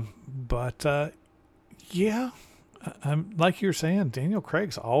 but yeah. Like you're saying, Daniel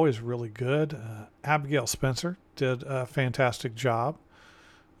Craig's always really good. Abigail Spencer did a fantastic job,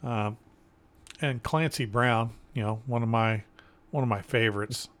 and Clancy Brown, one of my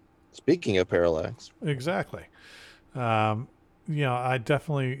favorites. Speaking of Parallax, Exactly. I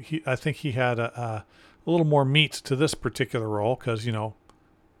definitely, I think he had a little more meat to this particular role because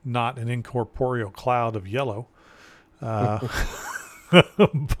not an incorporeal cloud of yellow,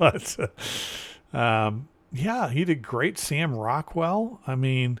 but. Yeah, he did great. Sam Rockwell. I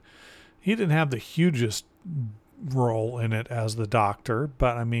mean, he didn't have the hugest role in it as the Doctor,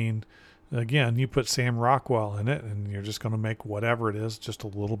 but I mean, again, you put Sam Rockwell in it, and you're just going to make whatever it is just a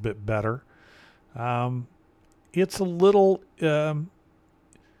little bit better. It's a little. The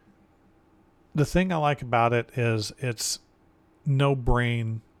thing I like about it is it's no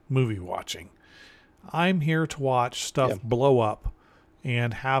brain movie watching. I'm here to watch stuff blow up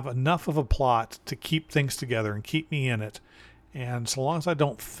and have enough of a plot to keep things together and keep me in it. And so long as I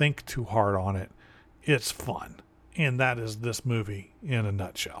don't think too hard on it, it's fun. And that is this movie in a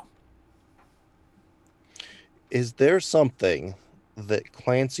nutshell. Is there something that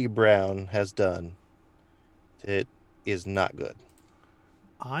Clancy Brown has done that is not good?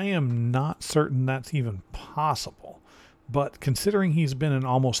 I am not certain that's even possible. But considering he's been in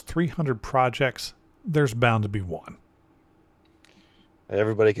almost 300 projects, there's bound to be one.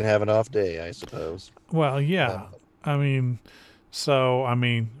 Everybody can have an off day, I suppose. Well, yeah.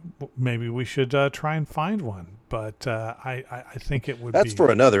 Maybe we should try and find one. But I think it would That's for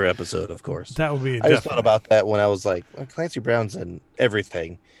another episode, of course. That would be I just thought about that when I was like, Clancy Brown's in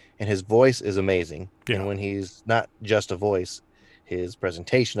everything, and his voice is amazing. Yeah. And when he's not just a voice, his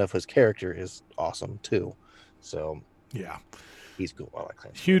presentation of his character is awesome, too. So, yeah. He's cool. I like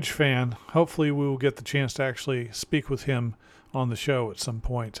Clancy. Huge fan. Hopefully we will get the chance to actually speak with him on the show at some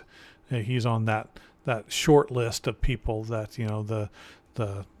point. He's on that short list of people that the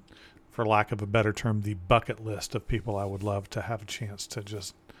for lack of a better term, the bucket list of people I would love to have a chance to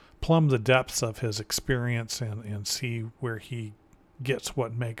just plumb the depths of his experience and see where he gets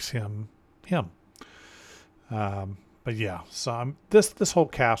what makes him him. But yeah, so this whole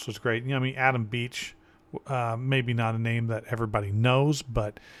cast was great. Adam Beach, maybe not a name that everybody knows,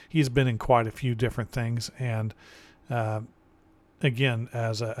 but he's been in quite a few different things, and again,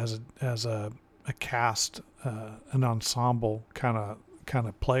 as a cast, an ensemble kind of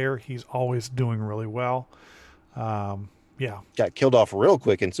player, he's always doing really well. Yeah. Got killed off real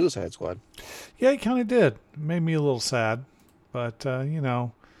quick in Suicide Squad. Yeah, he kind of did. Made me a little sad, but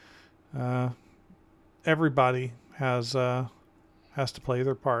everybody has to play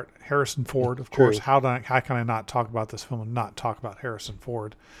their part. Harrison Ford, of course. How can I not talk about this film and not talk about Harrison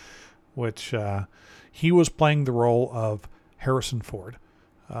Ford? Which he was playing the role of Harrison Ford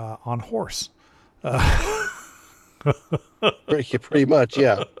on Horse. Pretty much,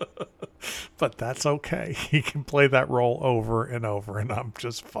 yeah. But that's okay. He can play that role over and over, and I'm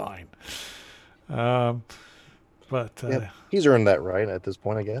just fine. He's earned that right at this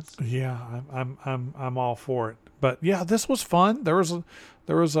point, I guess. Yeah, I'm all for it. But yeah, this was fun. There was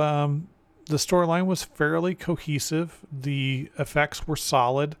the storyline was fairly cohesive. The effects were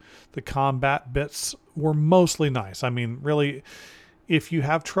solid. The combat bits were mostly nice. I mean, really, if you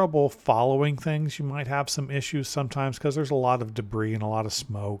have trouble following things, you might have some issues sometimes because there's a lot of debris and a lot of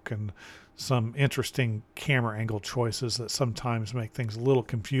smoke and some interesting camera angle choices that sometimes make things a little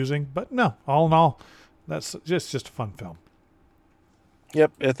confusing. But no, all in all, that's just a fun film.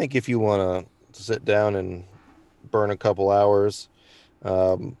 Yep, I think if you want to sit down and burn a couple hours,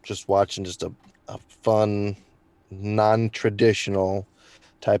 just watching just a fun, non-traditional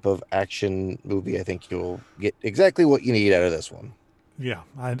type of action movie, I think you'll get exactly what you need out of this one. Yeah,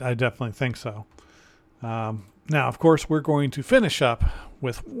 I definitely think so. Now, of course, we're going to finish up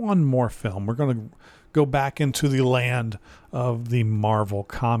with one more film. We're going to go back into the land of the Marvel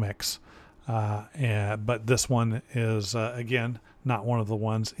comics. But this one is, again, not one of the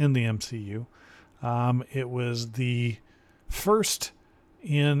ones in the MCU. It was the first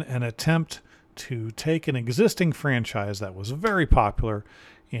in an attempt to take an existing franchise that was very popular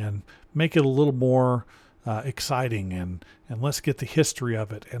and make it a little more exciting, and let's get the history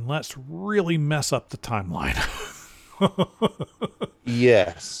of it, and let's really mess up the timeline.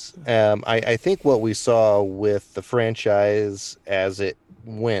 Yes. I think what we saw with the franchise as it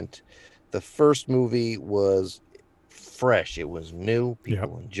went, the first movie was fresh. It was new. Yep.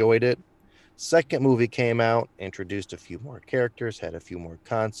 People enjoyed it. Second movie came out, introduced a few more characters, had a few more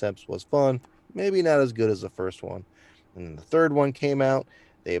concepts, was fun. Maybe not as good as the first one. And then the third one came out.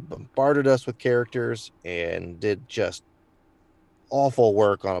 They bombarded us with characters and did just awful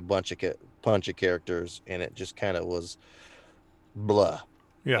work on a bunch of characters, and it just kind of was blah.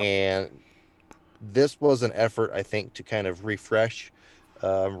 Yeah. And this was an effort, I think, to kind of refresh,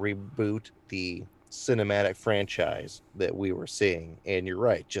 reboot the cinematic franchise that we were seeing. And you're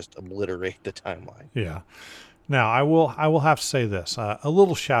right, just obliterate the timeline. Yeah. Now, I will have to say this: a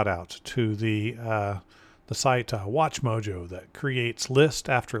little shout out to the site Watch Mojo that creates list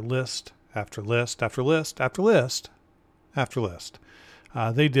after list after list after list after list after list.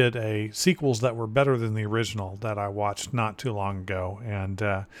 They did sequels that were better than the original that I watched not too long ago, and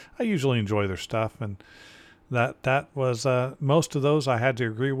I usually enjoy their stuff. And that was most of those I had to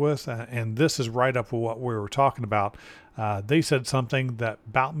agree with, and this is right up with what we were talking about. They said something that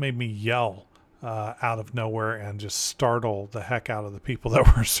about made me yell out of nowhere and just startle the heck out of the people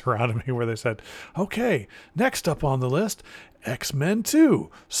that were surrounding me, where they said, okay, next up on the list, X-Men 2.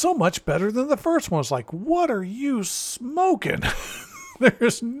 So much better than the first one. It's like, what are you smoking?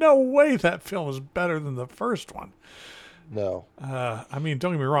 There's no way that film is better than the first one. No. I mean,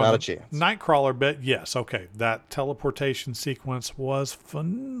 don't get me wrong. Not a chance. Nightcrawler bit, yes, okay. That teleportation sequence was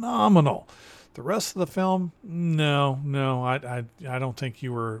phenomenal. The rest of the film, no, I don't think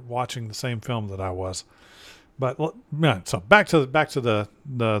you were watching the same film that I was. But man, so back to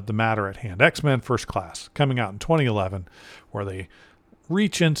the matter at hand. X-Men First Class, coming out in 2011, where they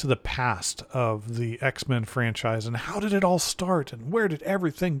reach into the past of the X-Men franchise and how did it all start and where did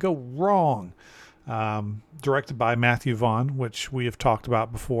everything go wrong. Directed by Matthew Vaughn, which we have talked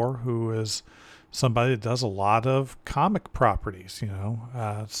about before, who is somebody that does a lot of comic properties,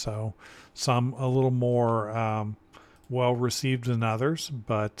 so some a little more well received than others,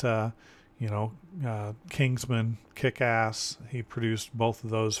 but Kingsman, Kick-Ass, he produced both of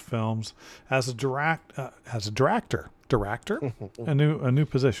those films as a director, a new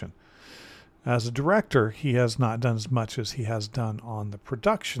position. As a director, he has not done as much as he has done on the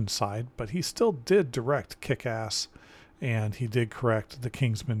production side, but he still did direct Kick-Ass, and he did correct the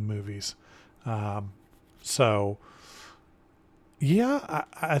Kingsman movies. I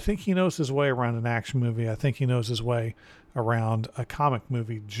think he knows his way around an action movie. I think he knows his way around a comic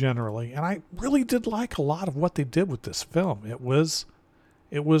movie generally. And I really did like a lot of what they did with this film. It was,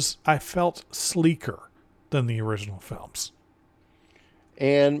 I felt, sleeker than the original films.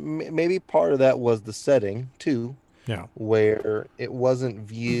 And maybe part of that was the setting too. Yeah. Where it wasn't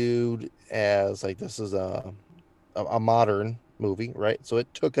viewed as like this is a modern movie, right? So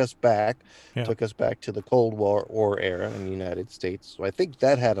it took us back to the Cold War era in the United States. So I think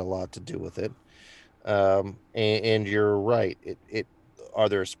that had a lot to do with it. And you're right. It are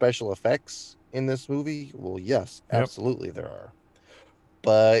there special effects in this movie? Well, yes, absolutely there are.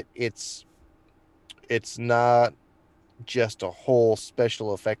 But it's not just a whole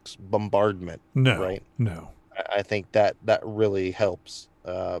special effects bombardment. No, right? No. I think that really helps.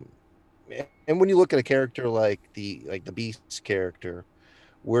 And when you look at a character like the Beast character,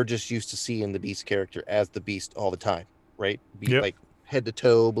 we're just used to seeing the Beast character as the Beast all the time, right? Like head to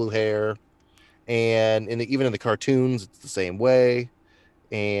toe, blue hair, and even in the cartoons, it's the same way.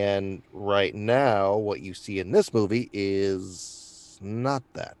 And right now, what you see in this movie is not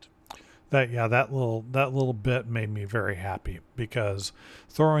that. That little bit made me very happy, because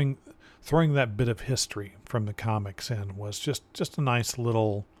throwing that bit of history from the comics in was just a nice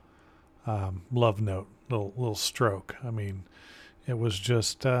little love note, little stroke. I mean, it was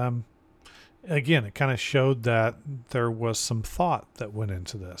just again, it kind of showed that there was some thought that went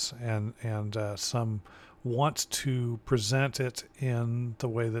into this, and some want to present it in the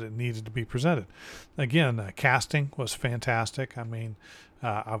way that it needed to be presented. Again, casting was fantastic. I mean,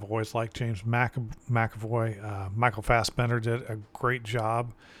 I've always liked James McAvoy. Michael Fassbender did a great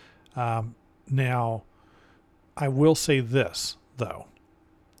job. Now, I will say this, though.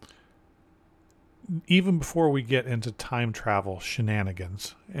 even before we get into time travel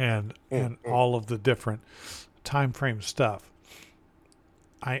shenanigans and all of the different time frame stuff,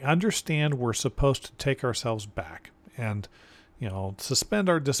 I understand we're supposed to take ourselves back and, suspend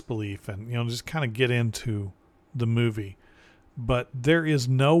our disbelief and, just kind of get into the movie. But there is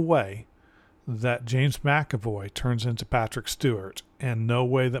no way that James McAvoy turns into Patrick Stewart and no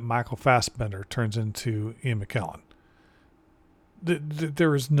way that Michael Fassbender turns into Ian McKellen.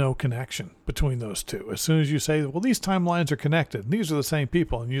 There is no connection between those two. As soon as you say, well, these timelines are connected, and these are the same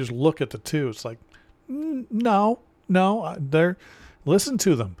people, and you just look at the two, it's like, no, they're, listen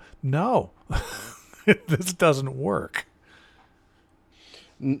to them. No, this doesn't work.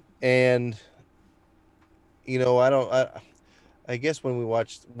 And, I guess when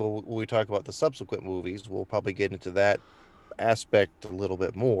we talk about the subsequent movies, we'll probably get into that aspect a little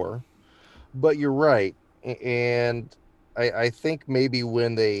bit more. But you're right. And I think maybe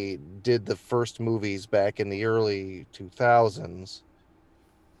when they did the first movies back in the early 2000s,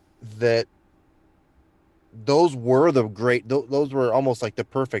 that those were those were almost like the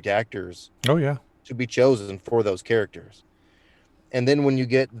perfect actors. Oh, yeah. To be chosen for those characters. And then when you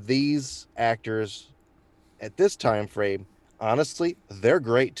get these actors at this time frame, honestly, they're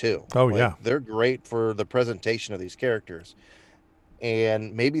great too. Oh, yeah. They're great for the presentation of these characters.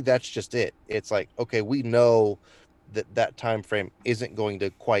 And maybe that's just it. It's like, okay, we know that time frame isn't going to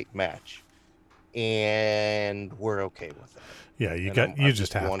quite match. And we're okay with that. Yeah, I'm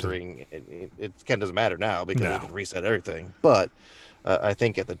just have wondering, to. It kind of doesn't matter now because they can reset everything. But I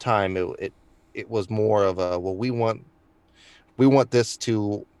think at the time it was more of a, well, we want this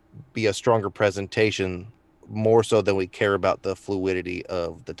to be a stronger presentation more so than we care about the fluidity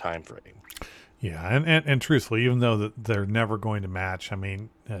of the time frame. Yeah, and truthfully, even though that they're never going to match, I mean,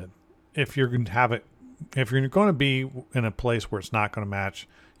 if you're going to be in a place where it's not going to match,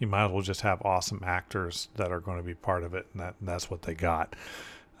 you might as well just have awesome actors that are going to be part of it, and that's what they got.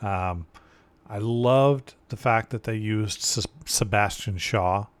 I loved the fact that they used Sebastian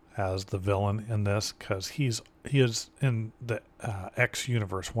Shaw as the villain in this, because he is in the X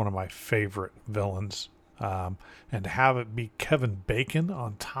universe one of my favorite villains, and to have it be Kevin Bacon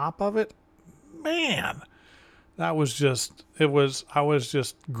on top of it, man, I was just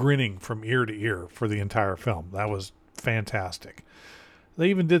grinning from ear to ear for the entire film. That was fantastic. They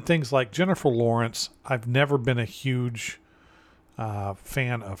even did things like Jennifer Lawrence. I've never been a huge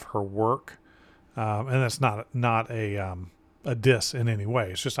fan of her work, and that's not a diss in any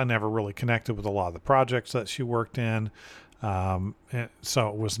way. It's just I never really connected with a lot of the projects that she worked in. And so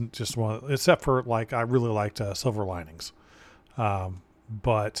it wasn't just one, except for I really liked Silver Linings.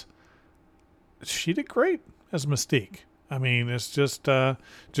 But she did great as Mystique. I mean, it's just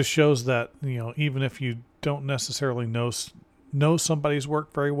shows that, even if you don't necessarily know somebody's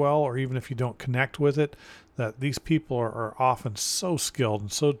work very well, or even if you don't connect with it, that these people are often so skilled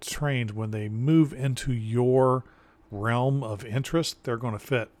and so trained when they move into your realm of interest, they're going to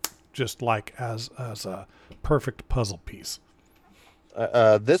fit just as a perfect puzzle piece.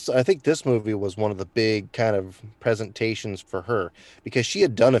 I think this movie was one of the big kind of presentations for her, because she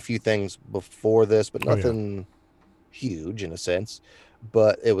had done a few things before this, but nothing huge in a sense.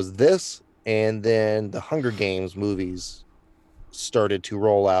 But it was this, and then the Hunger Games movies started to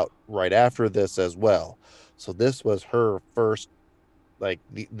roll out right after this as well. So this was her first,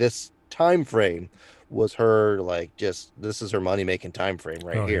 this time frame was her, this is her money making time frame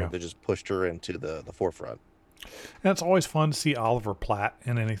right here. That just pushed her into the forefront. And it's always fun to see Oliver Platt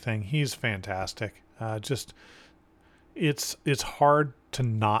in anything. He's fantastic. It's hard to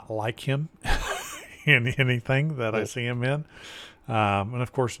not like him in anything that I see him in. And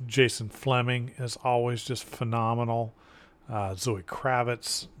of course, Jason Fleming is always just phenomenal. Zoe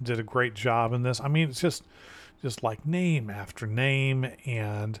Kravitz did a great job in this. I mean, it's just like name after name,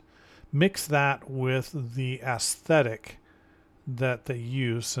 and mix that with the aesthetic that they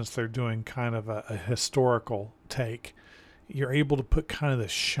use, since they're doing kind of a historical take. You're able to put kind of the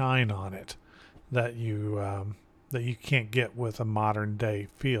shine on it that you can't get with a modern day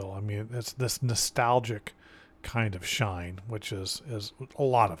feel. I mean, it's this nostalgic kind of shine, which is a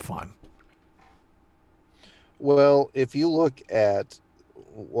lot of fun. Well, if you look at,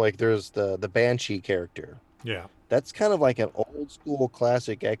 there's the Banshee character. Yeah. That's kind of like an old school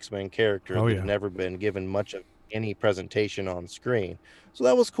classic X-Men character that's never been given much of any presentation on screen. So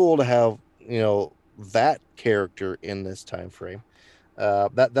that was cool to have, that character in this time frame.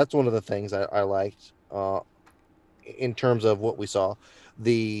 That's one of the things I liked in terms of what we saw.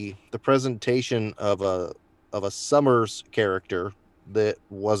 The presentation of a Summers character that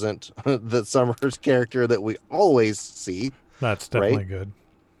wasn't the Summers character that we always see. That's definitely good.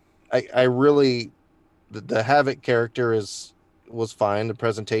 I really the Havoc character was fine. The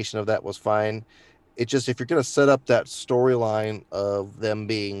presentation of that was fine. It just, if you're going to set up that storyline of them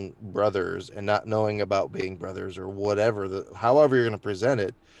being brothers and not knowing about being brothers or whatever, however you're going to present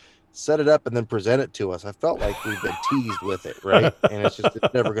it, set it up and then present it to us. I felt like we've been teased with it, right? And it's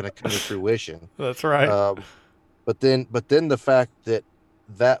never going to come to fruition. That's right. But then the fact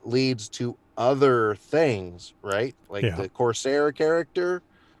that leads to other things, right? Like the Corsair character,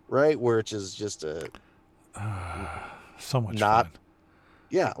 right? Which is just so much fun.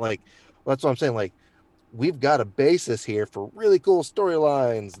 Yeah, like that's what I'm saying. Like, we've got a basis here for really cool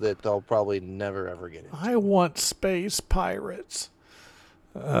storylines that they'll probably never ever get into. I want space pirates.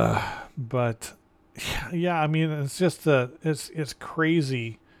 But yeah, I mean, it's just it's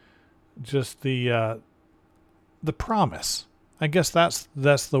crazy. Just the promise. I guess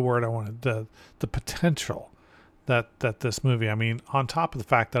that's the word I wanted. The potential that this movie. I mean, on top of the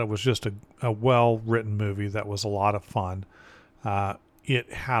fact that it was just a well written movie that was a lot of fun.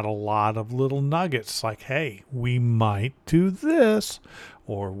 It had a lot of little nuggets like, hey, we might do this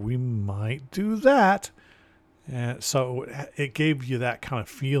or we might do that. And so it gave you that kind of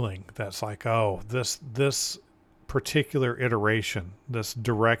feeling that's like, oh, this particular iteration, this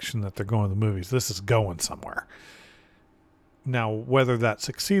direction that they're going in the movies, this is going somewhere. Now, whether that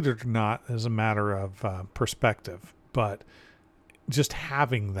succeeded or not is a matter of perspective, but just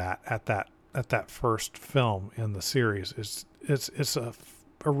having that at that first film in the series it's a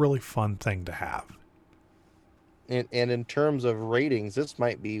really fun thing to have. And in terms of ratings, this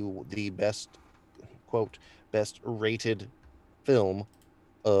might be the best, quote, best rated film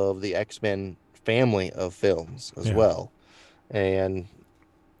of the X-Men family of films as well. And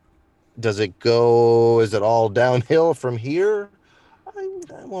is it all downhill from here?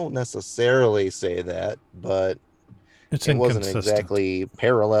 I won't necessarily say that, but it wasn't exactly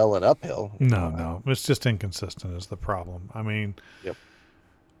parallel and uphill. No. It's just inconsistent is the problem. I mean,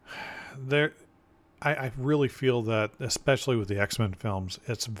 I really feel that, especially with the X-Men films,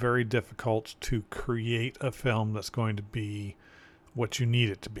 it's very difficult to create a film that's going to be what you need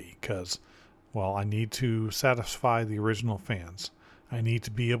it to be because, well, I need to satisfy the original fans. I need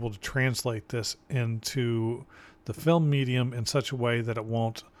to be able to translate this into the film medium in such a way that it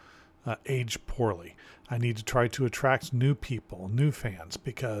won't age poorly. I need to try to attract new people, new fans,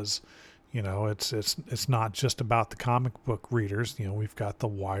 because, you know, it's not just about the comic book readers. You know, we've got the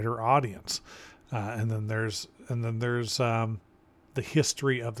wider audience, and then there's the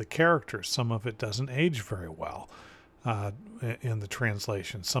history of the characters. Some of it doesn't age very well in the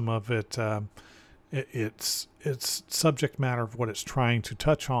translation. Some of it, its subject matter of what it's trying to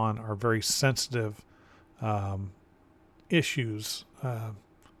touch on are very sensitive issues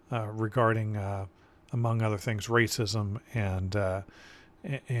regarding. Among other things, racism and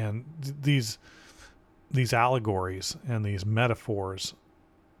these allegories and these metaphors.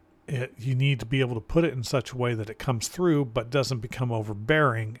 You need to be able to put it in such a way that it comes through, but doesn't become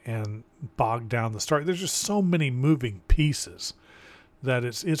overbearing and bog down the story. There's just so many moving pieces that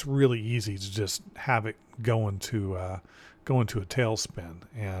it's really easy to just have it go into a tailspin.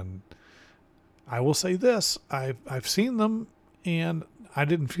 And I will say this: I've seen them, and I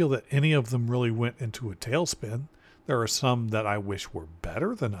didn't feel that any of them really went into a tailspin. There are some that I wish were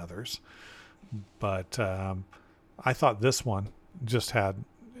better than others, but I thought this one just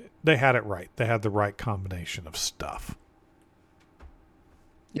they had it right. They had the right combination of stuff.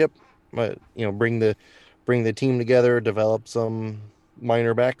 Yep. You know, bring the team together, develop some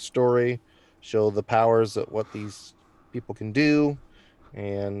minor backstory, show the powers that what these people can do,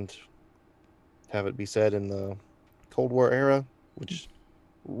 and have it be said in the Cold War era, which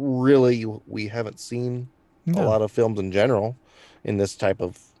really we haven't seen a lot of films in general in this type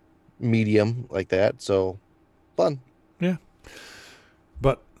of medium like that. So fun. Yeah.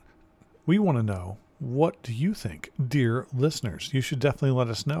 But we want to know, what do you think, dear listeners? You should definitely let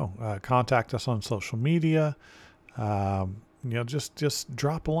us know. Contact us on social media. Just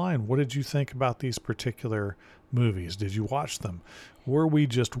drop a line. What did you think about these particular movies? Did you watch them? Were we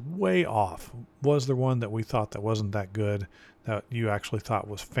just way off? Was there one that we thought that wasn't that good that you actually thought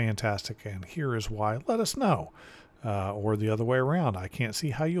was fantastic? And here is why. Let us know. Or the other way around. I can't see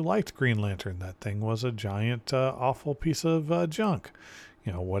how you liked Green Lantern. That thing was a giant, awful piece of junk.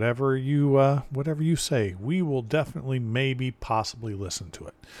 You know, whatever you say, we will definitely, maybe, possibly listen to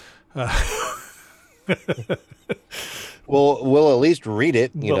it. We'll at least read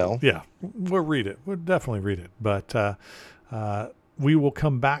it, you know. Yeah, we'll read it. We'll definitely read it. But we will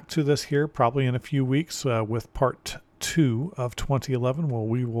come back to this here probably in a few weeks with part 2 of 2011, where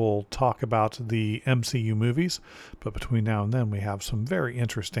we will talk about the MCU movies. But between now and then, we have some very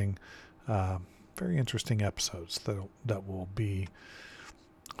interesting very interesting episodes that will be.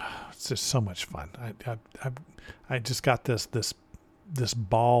 It's just so much fun. I just got this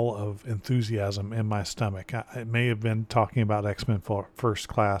ball of enthusiasm in my stomach. It may have been talking about X-Men First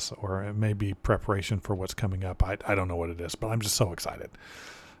Class, or it may be preparation for what's coming up. I don't know what it is, but I'm just so excited.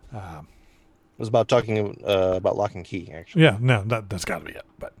 It was about talking about Lock and Key, actually. Yeah, no, that's got to be it.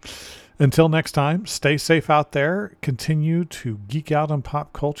 But until next time, stay safe out there. Continue to geek out on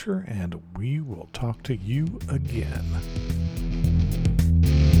pop culture, and we will talk to you again.